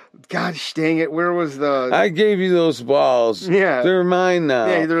 Gosh dang it! Where was the? I gave you those balls. Yeah, they're mine now.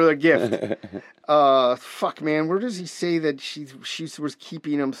 Yeah, they're a gift. Fuck, man. Where does he say that she was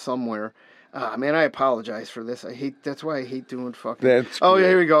keeping them somewhere? Man, I apologize for this. That's why I hate doing fucking...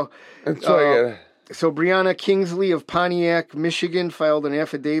 Here we go. That's why So Brianna Kingsley of Pontiac, Michigan, filed an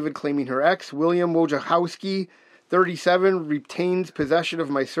affidavit claiming her ex, William Wojciechowski, 37, retains possession of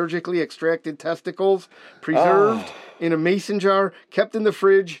my surgically extracted testicles, preserved in a mason jar, kept in the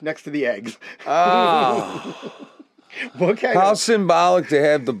fridge next to the eggs. How symbolic to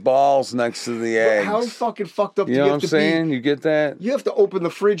have the balls next to the eggs. How fucking fucked up do you know what I'm saying? You get that? You have to open the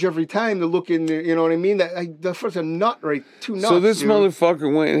fridge every time to look in there, you know what I mean? The first a nut, right? 2 nuts. So this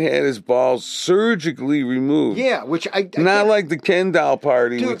motherfucker went and had his balls surgically removed. Yeah, which not like the Ken doll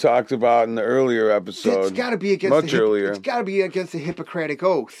party we talked about in the earlier episode. It's got to be against earlier. It's got to be against the Hippocratic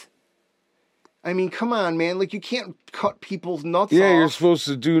Oath. I mean, come on, man. Like, you can't cut people's nuts off. Yeah, you're supposed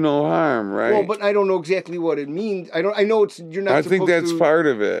to do no harm, right? Well, but I don't know exactly what it means. I know you're not supposed to. I think that's part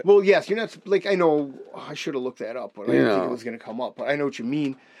of it. Well, yes, you're not, like, I know, I should have looked that up, but I didn't think it was going to come up, but I know what you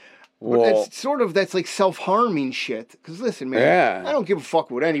mean. But that's like self-harming shit. Because listen, man, I don't give a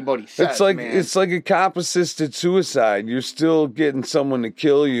fuck what anybody says, It's like a cop-assisted suicide. You're still getting someone to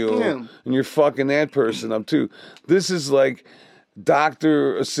kill you, and you're fucking that person up, too. This is like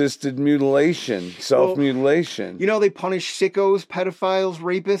doctor-assisted mutilation, self-mutilation. You know, they punish sickos, pedophiles,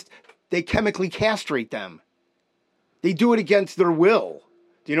 rapists. They chemically castrate them. They do it against their will.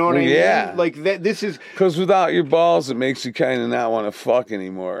 Do you know what I mean? Yeah. Like, this is... Because without your balls, it makes you kind of not want to fuck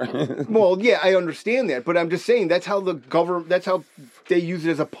anymore. Well, yeah, I understand that. But I'm just saying, that's how the government... That's how they use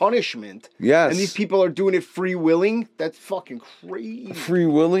it as a punishment. Yes. And these people are doing it free-willing. That's fucking crazy.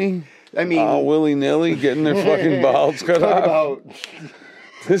 Free-willy? I mean... All willy-nilly, getting their fucking balls cut off.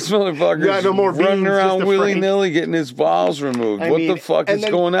 This motherfucker's running around willy-nilly getting his balls removed. What the fuck is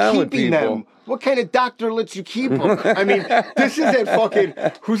going on with people? Them. What kind of doctor lets you keep them? I mean, this is that fucking...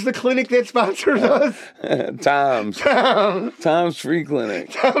 Who's the clinic that sponsors us? Tom's Free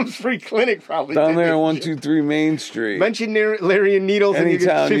Clinic. Tom's Free Clinic probably. Down there on 123 Main Street. Mention Larry and Needles and you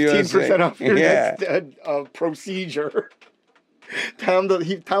get 15% off your next procedure. Tom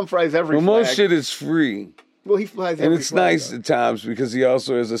fries every flag. Most shit is free. Well, he flies every And it's flag, nice at times because he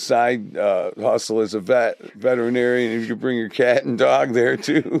also has a side hustle as a veterinarian. And you can bring your cat and dog there,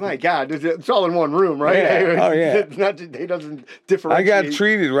 too. My God, it's all in one room, right? Yeah. Oh, yeah. It's not, he doesn't differentiate. I got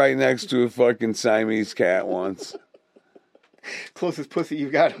treated right next to a fucking Siamese cat once. Closest pussy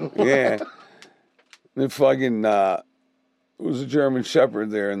you've got. Yeah. And fucking, it was a German Shepherd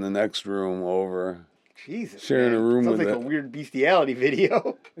there in the next room over. Jesus, sharing a room Sounds with like a weird bestiality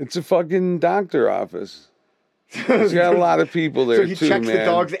video. It's a fucking doctor office. He's got a lot of people there, too, So he checks the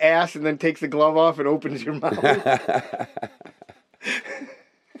dog's ass and then takes the glove off and opens your mouth.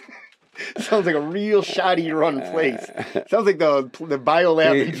 Sounds like a real shoddy run place. Sounds like the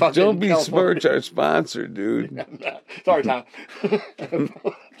biolab. Hey, don't be Smirch our sponsor, dude. I'm not. Sorry, Tom. I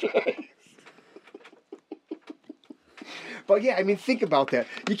apologize. But yeah, I mean, think about that.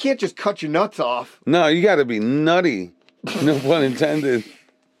 You can't just cut your nuts off. No, you got to be nutty. No pun intended.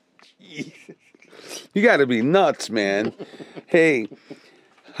 Jesus. You got to be nuts, man. Hey,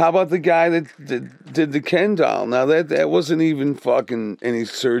 how about the guy that did the Ken doll? Now, that wasn't even fucking any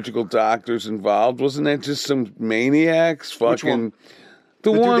surgical doctors involved. Wasn't that just some maniacs? Fucking, which one?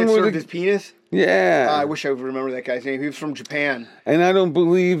 The one dude that served his penis? Yeah. I wish I would remember that guy's name. He was from Japan. And I don't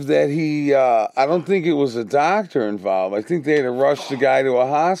believe that I don't think it was a doctor involved. I think they had to rush the guy to a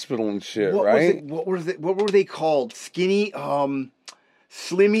hospital and shit, right? What were they called? Skinny? Slimmy?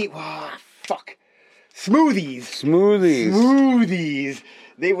 Oh, fuck. Smoothies.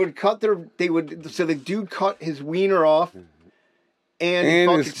 They would so the dude cut his wiener off and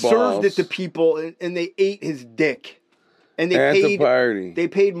fucking served it to people and they ate his dick. And they at paid the party. They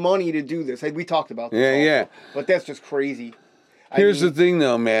paid money to do this. We talked about this. Yeah. But that's just crazy. Here's the thing,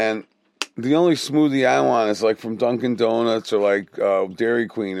 though, man. The only smoothie I want is like from Dunkin' Donuts or like Dairy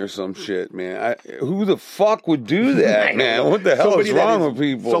Queen or some shit, man. Who the fuck would do that, man? What the hell is wrong with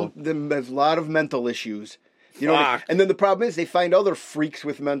people? There's a lot of mental issues. You know, and then the problem is they find other freaks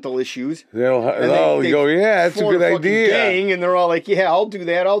with mental issues. They'll go, yeah, that's a good idea. Gang, and they're all like, yeah, I'll do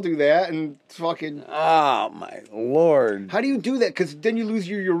that, and it's fucking. Oh my Lord! How do you do that? Because then you lose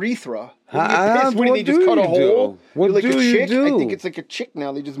your urethra. What do they just cut a hole? What like do a chick? you do? I think it's like a chick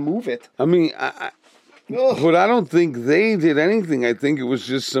now. They just move it. I mean, but I don't think they did anything. I think it was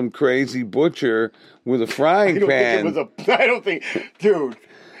just some crazy butcher with a frying pan. I don't think, dude.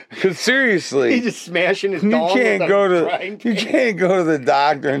 Because seriously, he's just smashing his dog. You can't go to the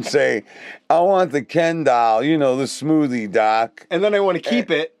doctor and say, "I want the Ken doll, the smoothie, doc," and then I want to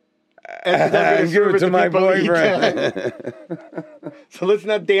keep it and give it to my boyfriend. So let's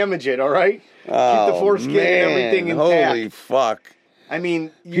not damage it. All right, keep the foreskin and everything intact. Holy fuck! I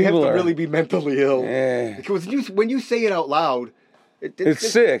mean, you have to really be mentally ill. Yeah. Because when you say it out loud. It's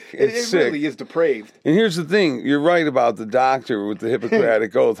sick. It really is depraved. And here's the thing. You're right about the doctor with the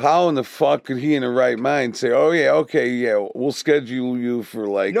Hippocratic Oath. How in the fuck could he in the right mind say, oh, yeah, okay, yeah, we'll schedule you for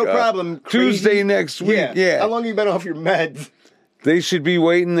like... No problem. Tuesday next week. Yeah. How long have you been off your meds? They should be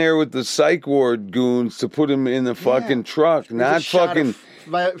waiting there with the psych ward goons to put him in the fucking truck. Not fucking...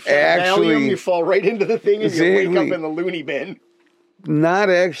 Valium, you fall right into the thing and you wake up in the loony bin.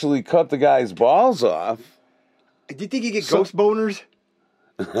 Not actually cut the guy's balls off. Do you think you get ghost boners?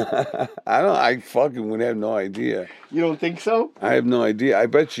 I fucking would have no idea. You don't think so? I have no idea. I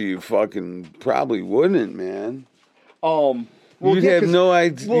bet you fucking probably wouldn't, man. Well, you'd have no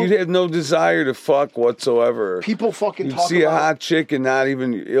idea. Well, you'd have no desire to fuck whatsoever. People fucking You'd talk see about... a hot chick and not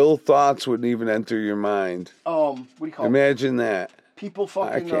even ill thoughts wouldn't even enter your mind. What do you call Imagine that. People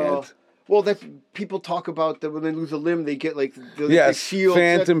fucking... I can't. Well, that's people talk about that when they lose a limb, they get like yes, shield,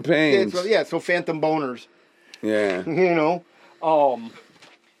 phantom pains. So phantom boners. Yeah. You know,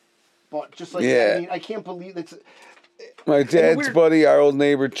 but just like I mean, I can't believe it's. My dad's buddy, our old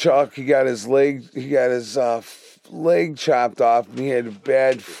neighbor Chuck, he got his leg chopped off, and he had a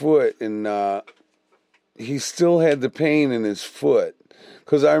bad foot, and he still had the pain in his foot.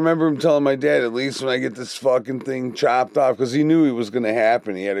 Because I remember him telling my dad, at least when I get this fucking thing chopped off, because he knew it was going to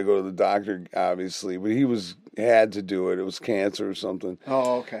happen. He had to go to the doctor, obviously, but he had to do it. It was cancer or something.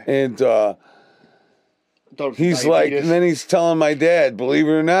 Oh, okay. And he's like, and then he's telling my dad, believe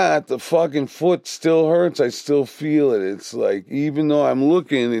it or not, the fucking foot still hurts. I still feel it. It's like, even though I'm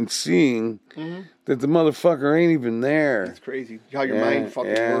looking and seeing that the motherfucker ain't even there. It's crazy how your mind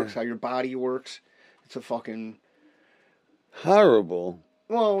fucking works, how your body works. It's a fucking horrible.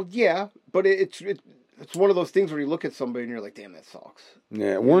 Well, yeah, but it's one of those things where you look at somebody and you're like, damn, that sucks.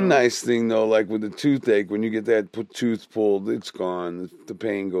 Yeah, one nice thing, though, like with the toothache, when you get that tooth pulled, it's gone. The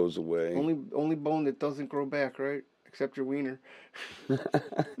pain goes away. Only bone that doesn't grow back, right? Except your wiener. But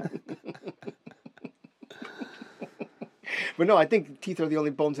no, I think teeth are the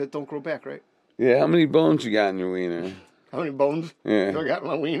only bones that don't grow back, right? Yeah, how many bones you got in your wiener? How many bones I got in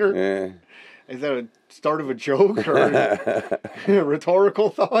my wiener? Yeah. Is that a start of a joke or a rhetorical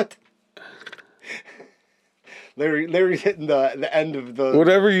thought? Larry's hitting the end of the...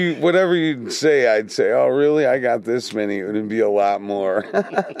 Whatever you say, I'd say, oh, really? I got this many. It would be a lot more.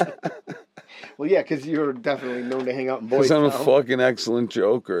 Well, yeah, because you're definitely known to hang out in boys' Because I'm town. a fucking excellent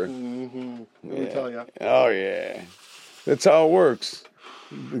joker. Mm-hmm. Let me tell you. Oh, yeah. That's how it works.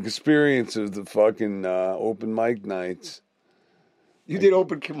 The experience of the fucking open mic nights. You did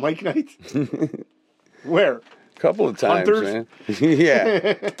open mic nights? Where? A couple of times, Hunters? Man.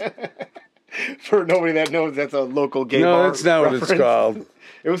 Yeah. For nobody that knows, that's a local gay bar. No, that's not reference. what it's called.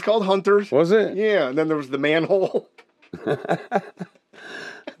 It was called Hunters. Was it? Yeah, and then there was the manhole.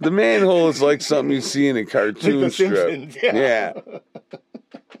 The manhole is like something you see in a cartoon like strip. Simpsons, Yeah.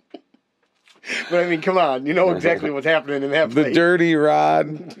 But I mean, come on, you know exactly what's happening in that place. The dirty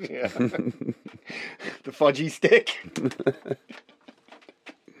rod. Yeah. The fudgy stick.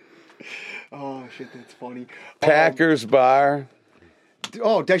 Oh, shit, that's funny. Packers bar.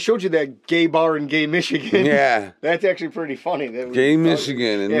 Oh, I showed you that gay bar in Gay, Michigan. Yeah. That's actually pretty funny. That was Gay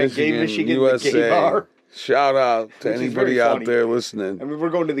Michigan in Michigan, Gay Michigan, USA. the gay bar. Shout out to Which is anybody very out funny. there listening. I mean, we're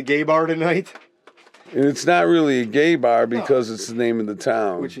going to the gay bar tonight. And it's not really a gay bar because it's the name of the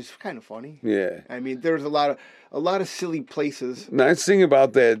town. Which is kind of funny. Yeah. I mean, there's a lot of silly places. Nice thing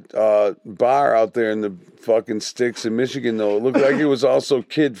about that bar out there in the fucking sticks in Michigan, though, it looked like it was also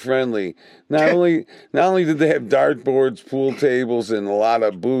kid friendly. Not only did they have dartboards, pool tables, and a lot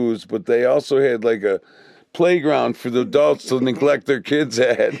of booze, but they also had like a playground for the adults to neglect their kids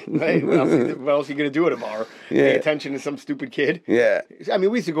at. Right? What else are you going to do at a bar? Yeah. Pay attention to some stupid kid? Yeah. I mean,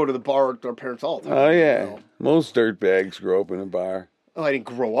 we used to go to the bar with our parents all the time. Oh, yeah. You know? Most dirtbags grow up in a bar. Oh, I didn't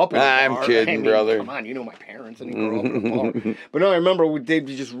grow up in a bar. I'm kidding, I mean, brother. Come on, you know my parents. I didn't grow up in a bar. But no, I remember they'd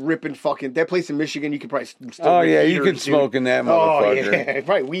be just ripping fucking... That place in Michigan, you could probably still... Oh, yeah, eaters, you could smoke in that motherfucker. Oh, yeah,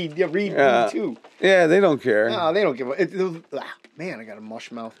 right. Weed, weed too. Yeah, they don't care. No, they don't give a... Man, I got a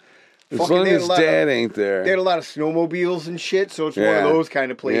mush mouth. As long as Dad ain't there. They had a lot of snowmobiles and shit, so it's one of those kind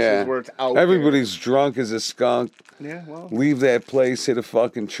of places where it's out Everybody's drunk as a skunk. Yeah, well. Leave that place, hit a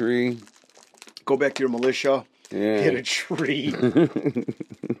fucking tree. Go back to your militia. Yeah. Hit a tree.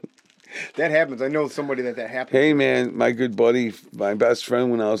 That happens. I know somebody that happens. Hey, man, my good buddy, my best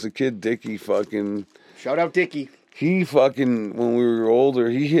friend when I was a kid, Dickie, fucking... Shout out Dickie. He fucking, when we were older,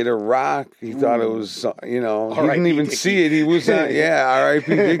 he hit a rock. He thought it was, he didn't even see it. He was,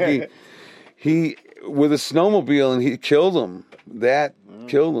 R.I.P. Dickie. He, with a snowmobile, and he killed him. That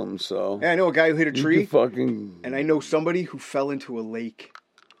killed him, so. Yeah, I know a guy who hit a tree. And I know somebody who fell into a lake.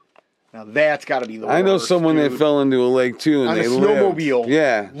 Now that's got to be the worst. I know someone that fell into a lake, too, and on they a lived. snowmobile.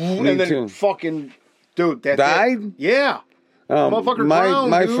 Yeah, and me then too. fucking, dude, that died? Yeah. Motherfucker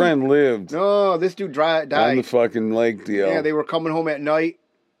drowned, my dude. friend lived. No, this dude died. On the fucking lake deal. Yeah, they were coming home at night,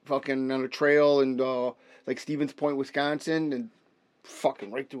 fucking on a trail in like Stevens Point, Wisconsin, and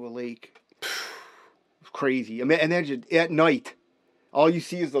fucking right through a lake. It was crazy. I mean, and then at night, all you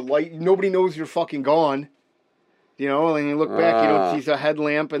see is the light. Nobody knows you're fucking gone. You know, and you look back, you don't see a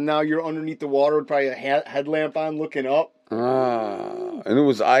headlamp, and now you're underneath the water with probably a headlamp on looking up. And it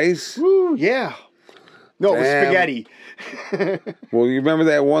was ice? Woo, yeah. No, it was spaghetti. Well, you remember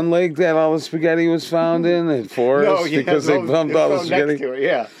that one lake that all the spaghetti was found in? The forest? No, yeah, because they bumped all the spaghetti? Next to it,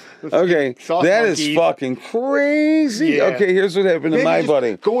 yeah. Okay, that is fucking crazy. Yeah. Okay, here's what happened to my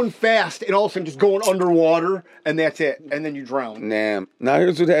buddy. Going fast and all of a sudden just going underwater, and that's it. And then you drown. Nah. Now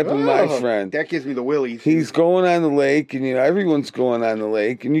here's what happened to my friend. That gives me the willies. He's going on the lake, and everyone's going on the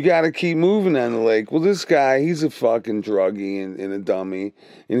lake, and you got to keep moving on the lake. Well, this guy, he's a fucking druggie and a dummy,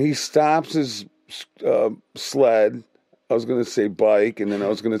 and he stops his sled. I was going to say bike, and then I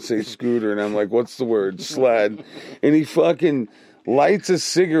was going to say scooter, and I'm like, what's the word? Sled. And he fucking lights a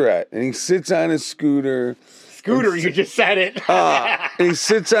cigarette, and he sits on his scooter. Scooter, you just said it. He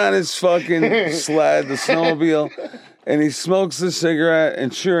sits on his fucking sled, the snowmobile, and he smokes the cigarette,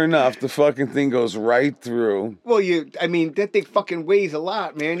 and sure enough, the fucking thing goes right through. Well, that thing fucking weighs a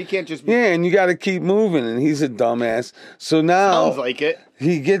lot, man. You can't just... Yeah, and you got to keep moving, and he's a dumbass. So now... Sounds like it.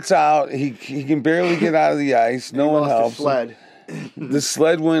 He gets out, he can barely get out of the ice, no one helps him. The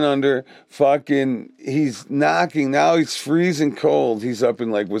sled went under, he's knocking, now he's freezing cold. He's up in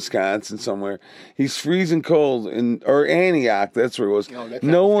like Wisconsin somewhere. He's freezing cold, or Antioch, that's where it was.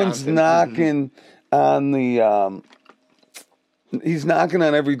 No one's knocking on the, he's knocking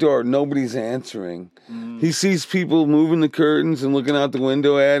on every door. Nobody's answering. He sees people moving the curtains and looking out the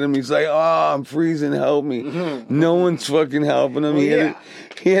window at him. He's like, oh, I'm freezing, help me. No one's fucking helping him. Well,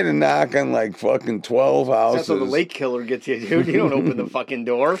 he had to knock on like fucking 12 houses. That's how the lake killer gets you, dude. You don't open the fucking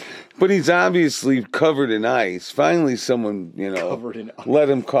door. But he's obviously covered in ice. Finally, someone, let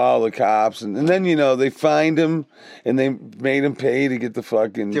him call the cops. And then, they find him and they made him pay to get the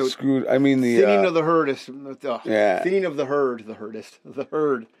fucking screwed. I mean, the... Thinning of the herdist. Thinning of the herd. The herdist. The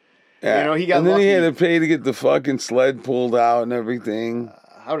herd. Yeah. He got and then lucky. He had to pay to get the fucking sled pulled out and everything.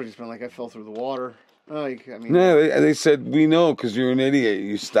 I would have just been like, I fell through the water. No, they said, we know because you're an idiot.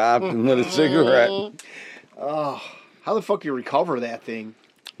 You stopped and lit a cigarette. Oh, how the fuck do you recover that thing?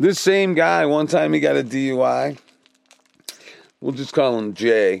 This same guy, one time he got a DUI. We'll just call him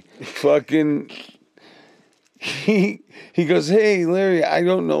Jay. Fucking... He goes, hey, Larry, I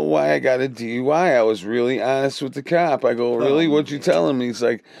don't know why I got a DUI. I was really honest with the cop. I go, really? What'd you tell him? He's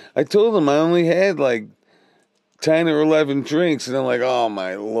like, I told him I only had like 10 or 11 drinks. And I'm like, oh,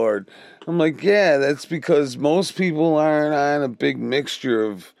 my Lord. I'm like, yeah, that's because most people aren't on a big mixture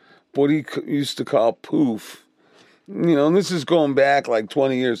of what he used to call poof. And this is going back like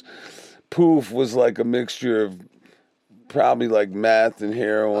 20 years. Poof was like a mixture of probably like meth and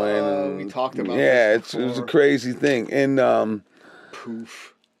heroin. And, we talked about it was a crazy thing. And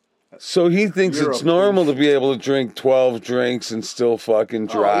poof. So he thinks it's normal to be able to drink 12 drinks and still fucking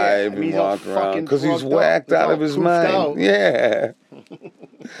drive and walk around because he's whacked out of his mind. Yeah.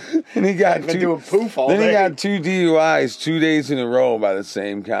 And he got He got 2 DUIs 2 days in a row by the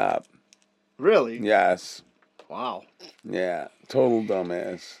same cop. Really? Yes. Wow. Yeah. Total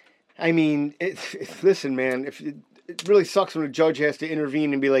dumbass. I mean, listen, man, it really sucks when a judge has to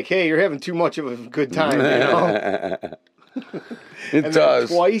intervene and be like, hey, you're having too much of a good time, It does.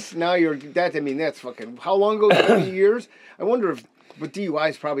 Twice, now that's fucking, how long ago? 20 years? I wonder but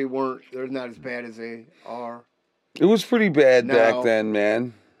DUIs probably they're not as bad as they are. It was pretty bad back then,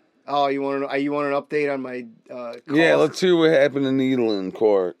 man. Oh, you want an update on my Yeah, let's hear what happened to Needle in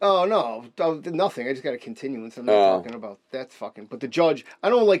court. Oh, no, nothing. I just got a continuance. I'm not talking about that's fucking. But the judge, I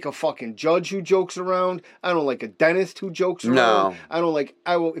don't like a fucking judge who jokes around. I don't like a dentist who jokes around. No. I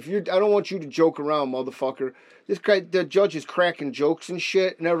don't want you to joke around, motherfucker. This guy, the judge is cracking jokes and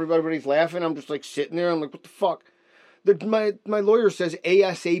shit, and everybody's laughing. I'm just like sitting there. I'm like, what the fuck? My lawyer says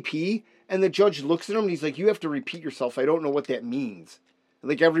ASAP, and the judge looks at him and he's like, you have to repeat yourself. I don't know what that means.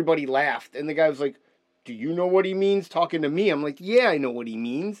 Like, everybody laughed. And the guy was like, do you know what he means talking to me? I'm like, yeah, I know what he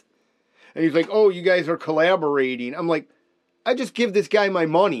means. And he's like, oh, you guys are collaborating. I'm like, I just give this guy my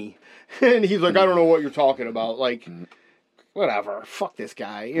money. And he's like, I don't know what you're talking about. Like, whatever. Fuck this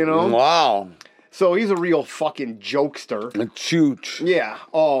guy, Wow. So he's a real fucking jokester. A chooch. Yeah.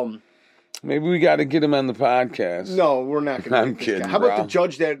 Maybe we got to get him on the podcast. No, we're not going to. I'm kidding. How about the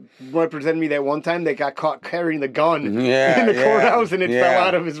judge that represented me that one time that got caught carrying the gun in the Yeah. courthouse and it fell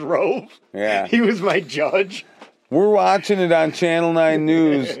out of his robe? Yeah. He was my judge. We're watching it on Channel 9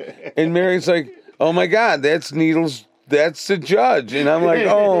 News, and Mary's like, oh my God, that's the judge. And I'm like,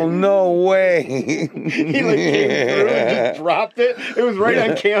 oh, no way. He came through and just dropped it. It was right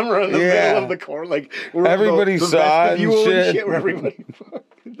on camera in the middle of the court. Like, everybody saw it and shit. Where everybody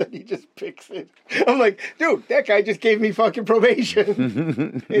then he just picks it. I'm like, dude, that guy just gave me fucking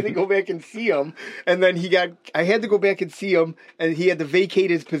probation. I had to go back and see him. And then I had to go back and see him, and he had to vacate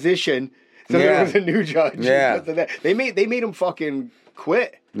his position. So there was a new judge. Yeah. They made him fucking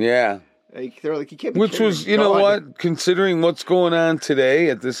quit. Yeah. Like they're like, you can't be Which was, you know what, considering what's going on today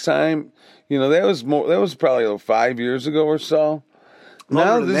at this time, you know, that was probably like 5 years ago or so.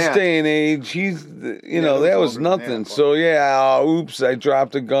 Now this day and age, that was nothing. So oops, I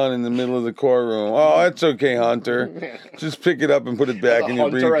dropped a gun in the middle of the courtroom. Oh, that's okay, Hunter. Just pick it up and put it back in your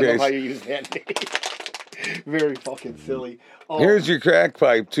briefcase. I love how you use that name. Very fucking silly. Here's your crack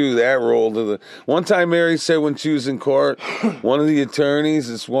pipe, too. That rolled to the... One time Mary said when she was in court, one of the attorneys,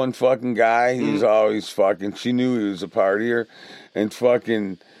 this one fucking guy, he was always fucking... She knew he was a partier, and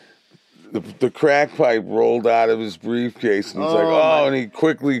fucking... The crack pipe rolled out of his briefcase, and he's and he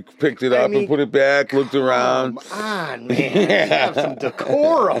quickly picked it up and put it back, looked around. Come on, man. Have some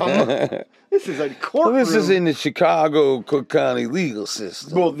decorum. This is a courtroom. Well, this is in the Chicago Cook County legal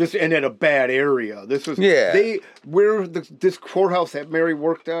system. Well, and in a bad area. This was this courthouse that Mary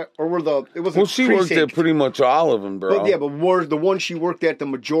worked at, or she worked at pretty much all of them, bro. But the one she worked at, the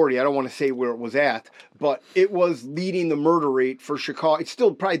majority. I don't want to say where it was at, but it was leading the murder rate for Chicago. It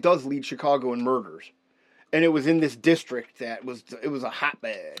still probably does lead Chicago in murders, and it was in this district that was a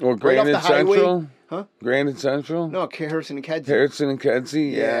hotbed. Or Granite Central, huh? Granite Central? No, Harrison and Kedzie. Harrison and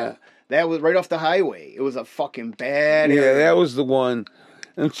Kedzie, yeah. That was right off the highway. It was a fucking bad area. Yeah, that was the one.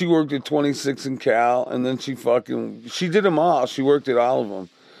 And she worked at 26 and Cal, and then she did them all. She worked at all of them.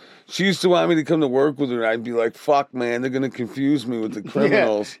 She used to want me to come to work with her, and I'd be like, fuck, man, they're going to confuse me with the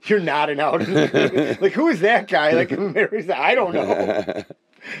criminals. Yeah, you're nodding out. Like, who is that guy? Like, Mary's I don't know.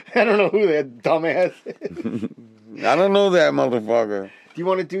 I don't know who that dumbass is. I don't know that motherfucker. Do you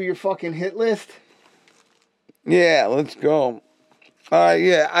want to do your fucking hit list? Yeah, let's go.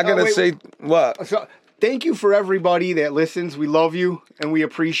 I gotta say what? So, thank you for everybody that listens. We love you and we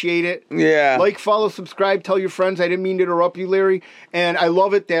appreciate it. Yeah. Like, follow, subscribe, tell your friends. I didn't mean to interrupt you, Larry. And I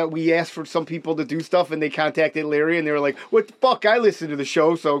love it that we asked for some people to do stuff and they contacted Larry and they were like, what the fuck? I listened to the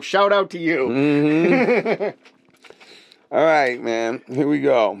show, so shout out to you. Mm-hmm. All right, man. Here we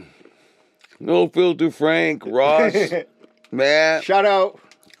go. No Filter Frank, Ross, Matt. Shout out,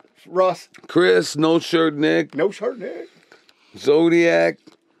 Russ. Chris, No Shirt Nick. No Shirt Nick. Zodiac,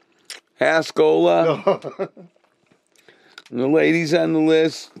 Haskola, the ladies on the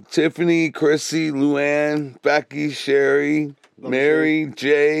list, Tiffany, Chrissy, Luann, Becky, Sherry, Mary,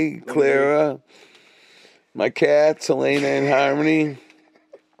 Jay, Clara, my cats, Helena and Harmony,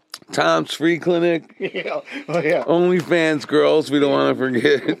 Tom's Free Clinic, OnlyFans girls, we don't want to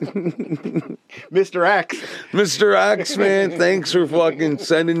forget. Mr. X. Mr. X, man, thanks for fucking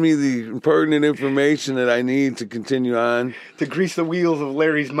sending me the pertinent information that I need to continue on. To grease the wheels of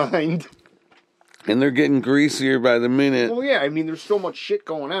Larry's mind. And they're getting greasier by the minute. Well, yeah, I mean, there's so much shit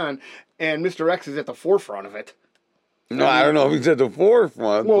going on, and Mr. X is at the forefront of it. No, I don't know if he's at the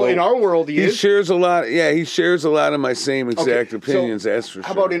forefront. Well, in our world, he is. He shares a lot of my same exact opinions, that's for sure.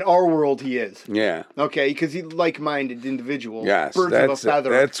 How about in our world, he is? Yeah. Okay, because he's like-minded individual. Yes, birds of a feather.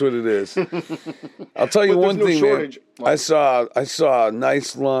 That's what it is. I'll tell you one thing, man. I saw a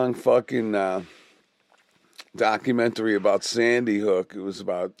nice long fucking documentary about Sandy Hook. It was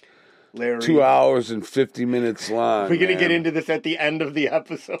about Larry. 2 hours and 50 minutes long. We're going to get into this at the end of the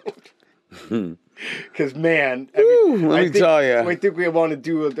episode. Because, man, let me tell you. I think we want to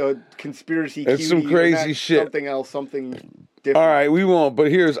do a conspiracy. It's some crazy shit. Something else, something different. All right, we won't.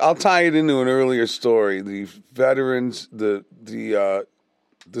 But I'll tie it into an earlier story. The veterans, the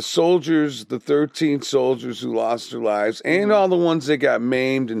soldiers, the 13 soldiers who lost their lives, and all the ones that got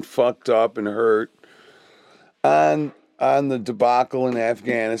maimed and fucked up and hurt on the debacle in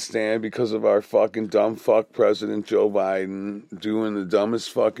Afghanistan because of our fucking dumb fuck President Joe Biden doing the dumbest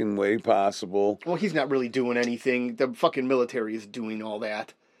fucking way possible. Well, he's not really doing anything. The fucking military is doing all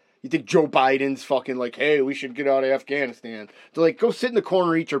that. You think Joe Biden's fucking like, hey, we should get out of Afghanistan. They're like, go sit in the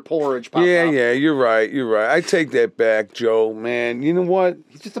corner, eat your porridge, Pop. Yeah, you're right. I take that back, Joe, man. You know what?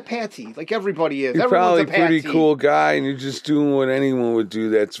 He's just a patsy, like everybody is. You're probably a pretty cool guy, and you're just doing what anyone would do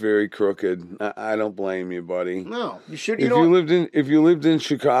that's very crooked. I don't blame you, buddy. No, you should. If you lived in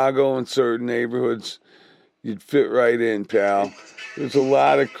Chicago in certain neighborhoods, you'd fit right in, pal. There's a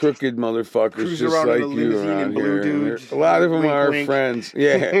lot of crooked motherfuckers just like you around here. A lot of them are our friends.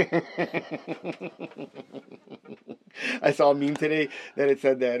 Yeah. I saw a meme today that it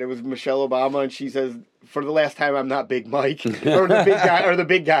said that it was Michelle Obama, and she says, "For the last time, I'm not Big Mike or the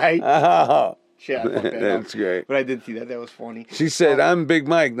big guy." Oh. Yeah, that's great. But I did see that. That was funny. She said, "I'm Big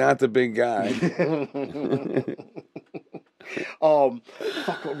Mike, not the big guy."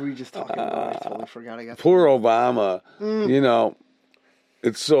 Fuck, what were we just talking about? I totally forgot. Poor Obama. You know.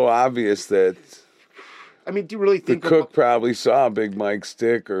 It's so obvious that. I mean, do you really think the cook probably saw Big Mike's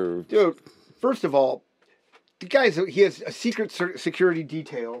dick, or? Dude, first of all, he has a secret security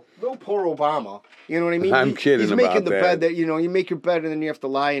detail. No poor Obama. You know what I mean? I'm kidding he's about making the that. bed that, you make your bed and then you have to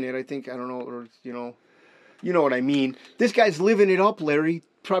lie in it. I think, I don't know, or, you know what I mean. This guy's living it up, Larry.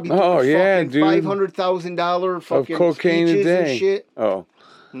 Probably doing dude. $500,000 fucking of cocaine speeches a day. And shit. Oh.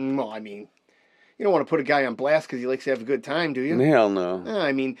 Well, I mean, you don't want to put a guy on blast because he likes to have a good time, do you? Hell no.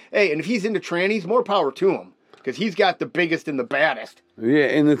 I mean, hey, and if he's into trannies, more power to him. Because he's got the biggest and the baddest. Yeah,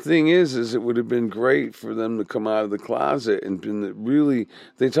 and the thing is it would have been great for them to come out of the closet and been really.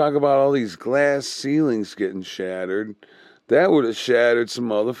 They talk about all these glass ceilings getting shattered. That would have shattered some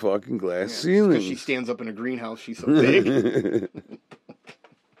motherfucking glass ceilings. Because she stands up in a greenhouse. She's so big.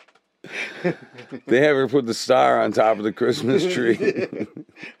 They have her put the star on top of the Christmas tree.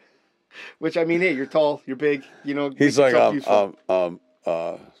 Which, I mean, hey, you're tall, you're big. He's like,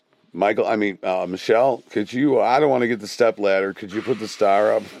 Michael, Michelle, could you, I don't want to get the step ladder. Could you put the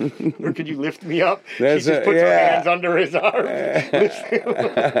star up? Or could you lift me up? That's she just puts her hands under his arm.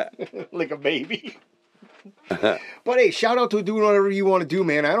 Like a baby. But hey, shout out to doing whatever you want to do,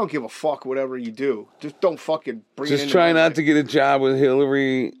 man. I don't give a fuck whatever you do. Just don't fucking bring it in. Just try not to get a job with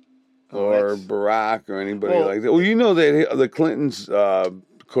Hillary or Barack or anybody like that. Well, you know that the Clintons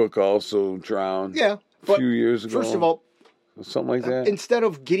cook also drowned a few years ago. First of all, something like that. Instead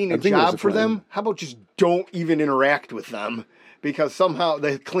of getting a job for them, how about just don't even interact with them? Because somehow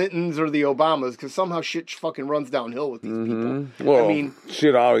the Clintons or the Obamas, because somehow shit fucking runs downhill with these people. Well, I mean,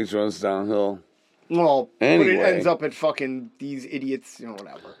 shit always runs downhill. Well, anyway. But it ends up at fucking these idiots,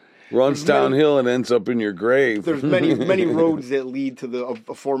 whatever. Runs downhill and ends up in your grave. There's many roads that lead to the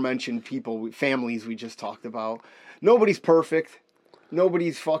aforementioned families we just talked about. Nobody's perfect.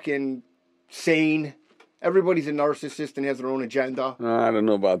 Nobody's fucking sane. Everybody's a narcissist and has their own agenda. I don't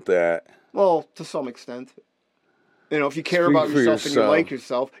know about that. Well, to some extent. If you care about yourself and you like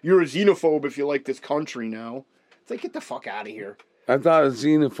yourself, you're a xenophobe if you like this country now. It's like, get the fuck out of here. I thought a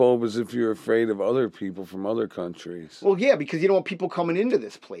xenophobe was if you're afraid of other people from other countries. Well, yeah, because you don't want people coming into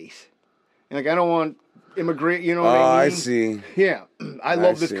this place. I don't want immigrant, you know what I mean? I see. Yeah. I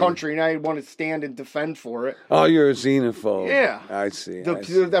love this country, and I want to stand and defend for it. Oh, you're a xenophobe. Yeah. I see.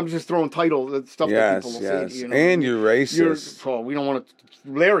 I'm just throwing titles, stuff that people will say. And you're racist. We don't want to...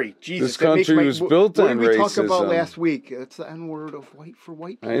 Larry, Jesus. This country was built on racism. What did we talk about last week? It's the N-word of white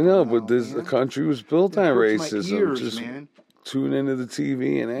people. I know, but the country was built on racism. My ears, man. Tune into the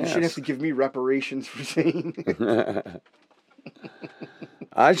TV and ask. You should have to give me reparations for saying...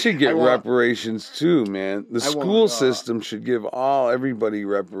 I should get reparations too, man. The school system should give everybody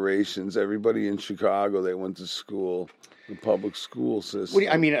reparations. Everybody in Chicago that went to school, the public school system.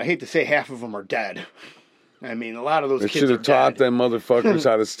 I hate to say half of them are dead. A lot of those kids should have taught them motherfuckers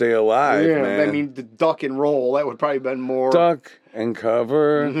how to stay alive, man. The duck and roll, that would probably have been more... Duck and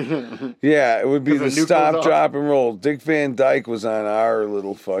cover. Yeah, it would be the stop, drop, and roll. Dick Van Dyke was on our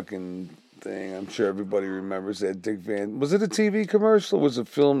little fucking... thing. I'm sure everybody remembers that was it a TV commercial or was it a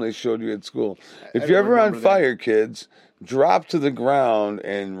film they showed you at school? If you're ever on fire, kids, drop to the ground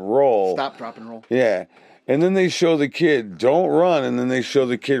and roll. Stop, drop, and roll. Yeah. And then they show the kid, don't run, and then they show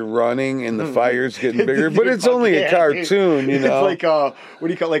the kid running and the fire's getting bigger. But it's only a cartoon, It's like what do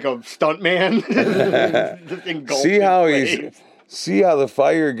you call it, like a stunt man? See how the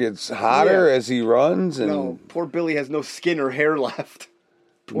fire gets hotter as he runs? And no, poor Billy has no skin or hair left.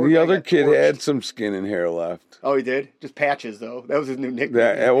 The other kid had some skin and hair left. Oh, he did? Just Patches, though. That was his new nickname.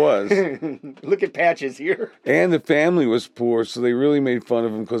 That was. Look at Patches here. And the family was poor, so they really made fun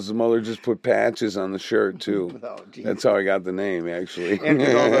of him because the mother just put patches on the shirt, too. Oh, geez. That's how I got the name, actually. And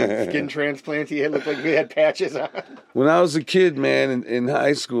with all the skin transplants, he looked like he had patches on. When I was a kid, man, in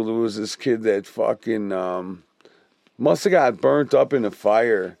high school, there was this kid that fucking must have got burnt up in a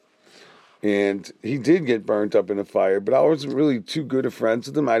fire. And he did get burnt up in a fire, but I wasn't really too good of friends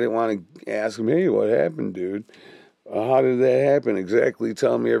with him. I didn't want to ask him, hey, what happened, dude? How did that happen? Exactly,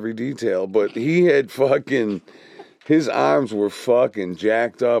 tell me every detail. But he had his arms were fucking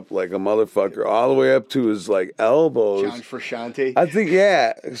jacked up like a motherfucker, all the way up to his, elbows. John Frusciante? I think,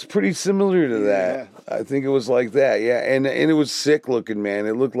 it's pretty similar to that. Yeah. I think it was like that, yeah. And it was sick looking, man.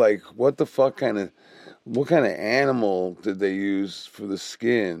 It looked like, what kind of animal did they use for the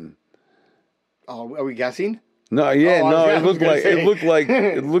skin? Oh, are we guessing? No, it looked like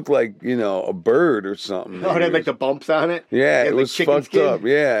a bird or something. Oh, it had the bumps on it? Yeah, it was fucked up.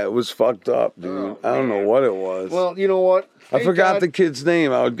 Yeah, it was fucked up, dude. Oh, I don't know what it was. Well, you know what? I forgot the kid's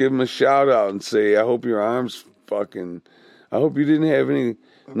name. I would give him a shout out and say, I hope your arms I hope you didn't have any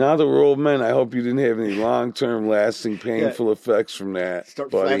Now that we're old men, I hope you didn't have any long-term, lasting, painful effects from that.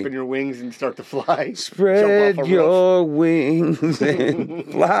 Start buddy. flapping your wings and start to fly. Spread your wings and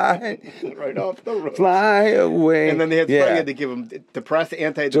fly. Right off the roof. Fly away. And then they had to give them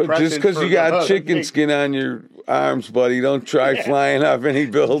antidepressants. Just because you got chicken skin on your arms, buddy, don't try flying off any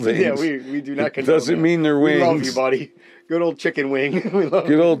buildings. Yeah, we do not condone Doesn't that. mean they're wings. We love you, buddy. Good old chicken wing. We love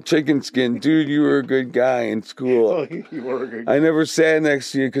Good old chicken skin. Dude, you were a good guy in school. Oh, you were a good guy. I never sat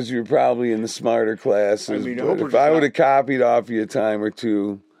next to you because you were probably in the smarter classes. I mean, if I would have copied off you a time or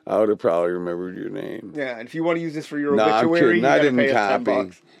two, I would have probably remembered your name. Yeah, and if you want to use this for your I'm obituary, kidding. I didn't pay copy. us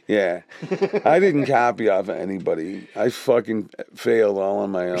 $10. Yeah. I didn't copy off of anybody. I fucking failed all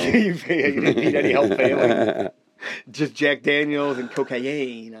on my own. You didn't need any help failing. Just Jack Daniels and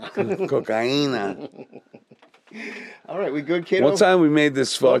cocaine. Cocaine. All right, we good, kiddo? One time we made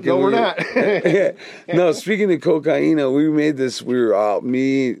this fucking... No, we're not. No, speaking of cocaine, we made this... We were all...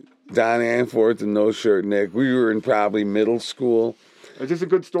 Me, Don Anforth, and No Shirt Nick. We were in probably middle school. Is this a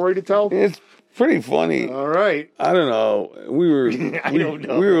good story to tell? It's pretty funny. All right. I don't know. We were... I don't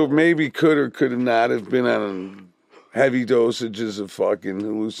know. We were maybe could or could have not have been on heavy dosages of fucking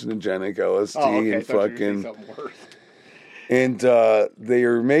hallucinogenic LSD and fucking... Something worse. And they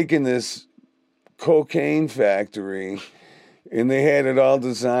were making this cocaine factory, and they had it all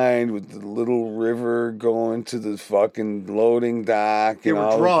designed with the little river going to the fucking loading dock. They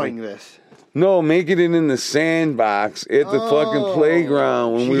were drawing this. No, making it in the sandbox at the fucking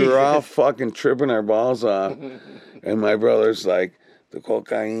playground when we were all fucking tripping our balls off. And my brother's like, the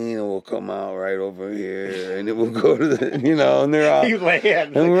cocaine will come out right over here, and it will go to the, and they're all,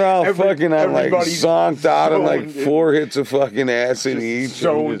 and we're all fucking on like zonked out on like 4 hits of fucking acid each.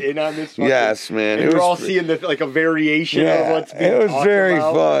 Zoned in on this. Yes, man. And we're all seeing like a variation of what's being it was very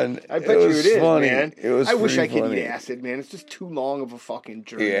fun. I bet you it is, funny. man. It was. I wish I could funny. eat acid, man. It's just too long of a fucking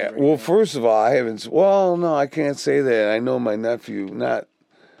journey. Yeah. Right Well, now. first of all, I haven't. Well, no, I can't say that. I know my nephew.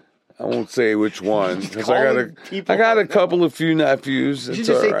 I won't say which one because I got a couple of few nephews. You should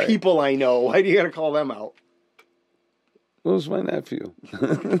just say people I know. Why do you got to call them out? Who's my nephew?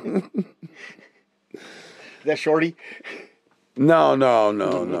 Is that Shorty? No,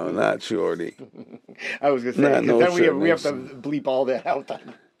 not Shorty. I was gonna say because then we have to bleep all that out.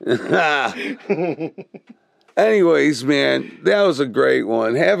 Anyways, man, that was a great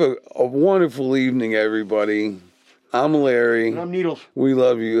one. Have a wonderful evening, everybody. I'm Larry. And I'm Needles. We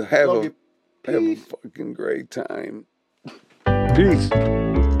love you. Have a fucking great time. Peace.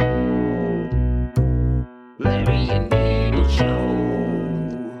 Larry and Needles Show.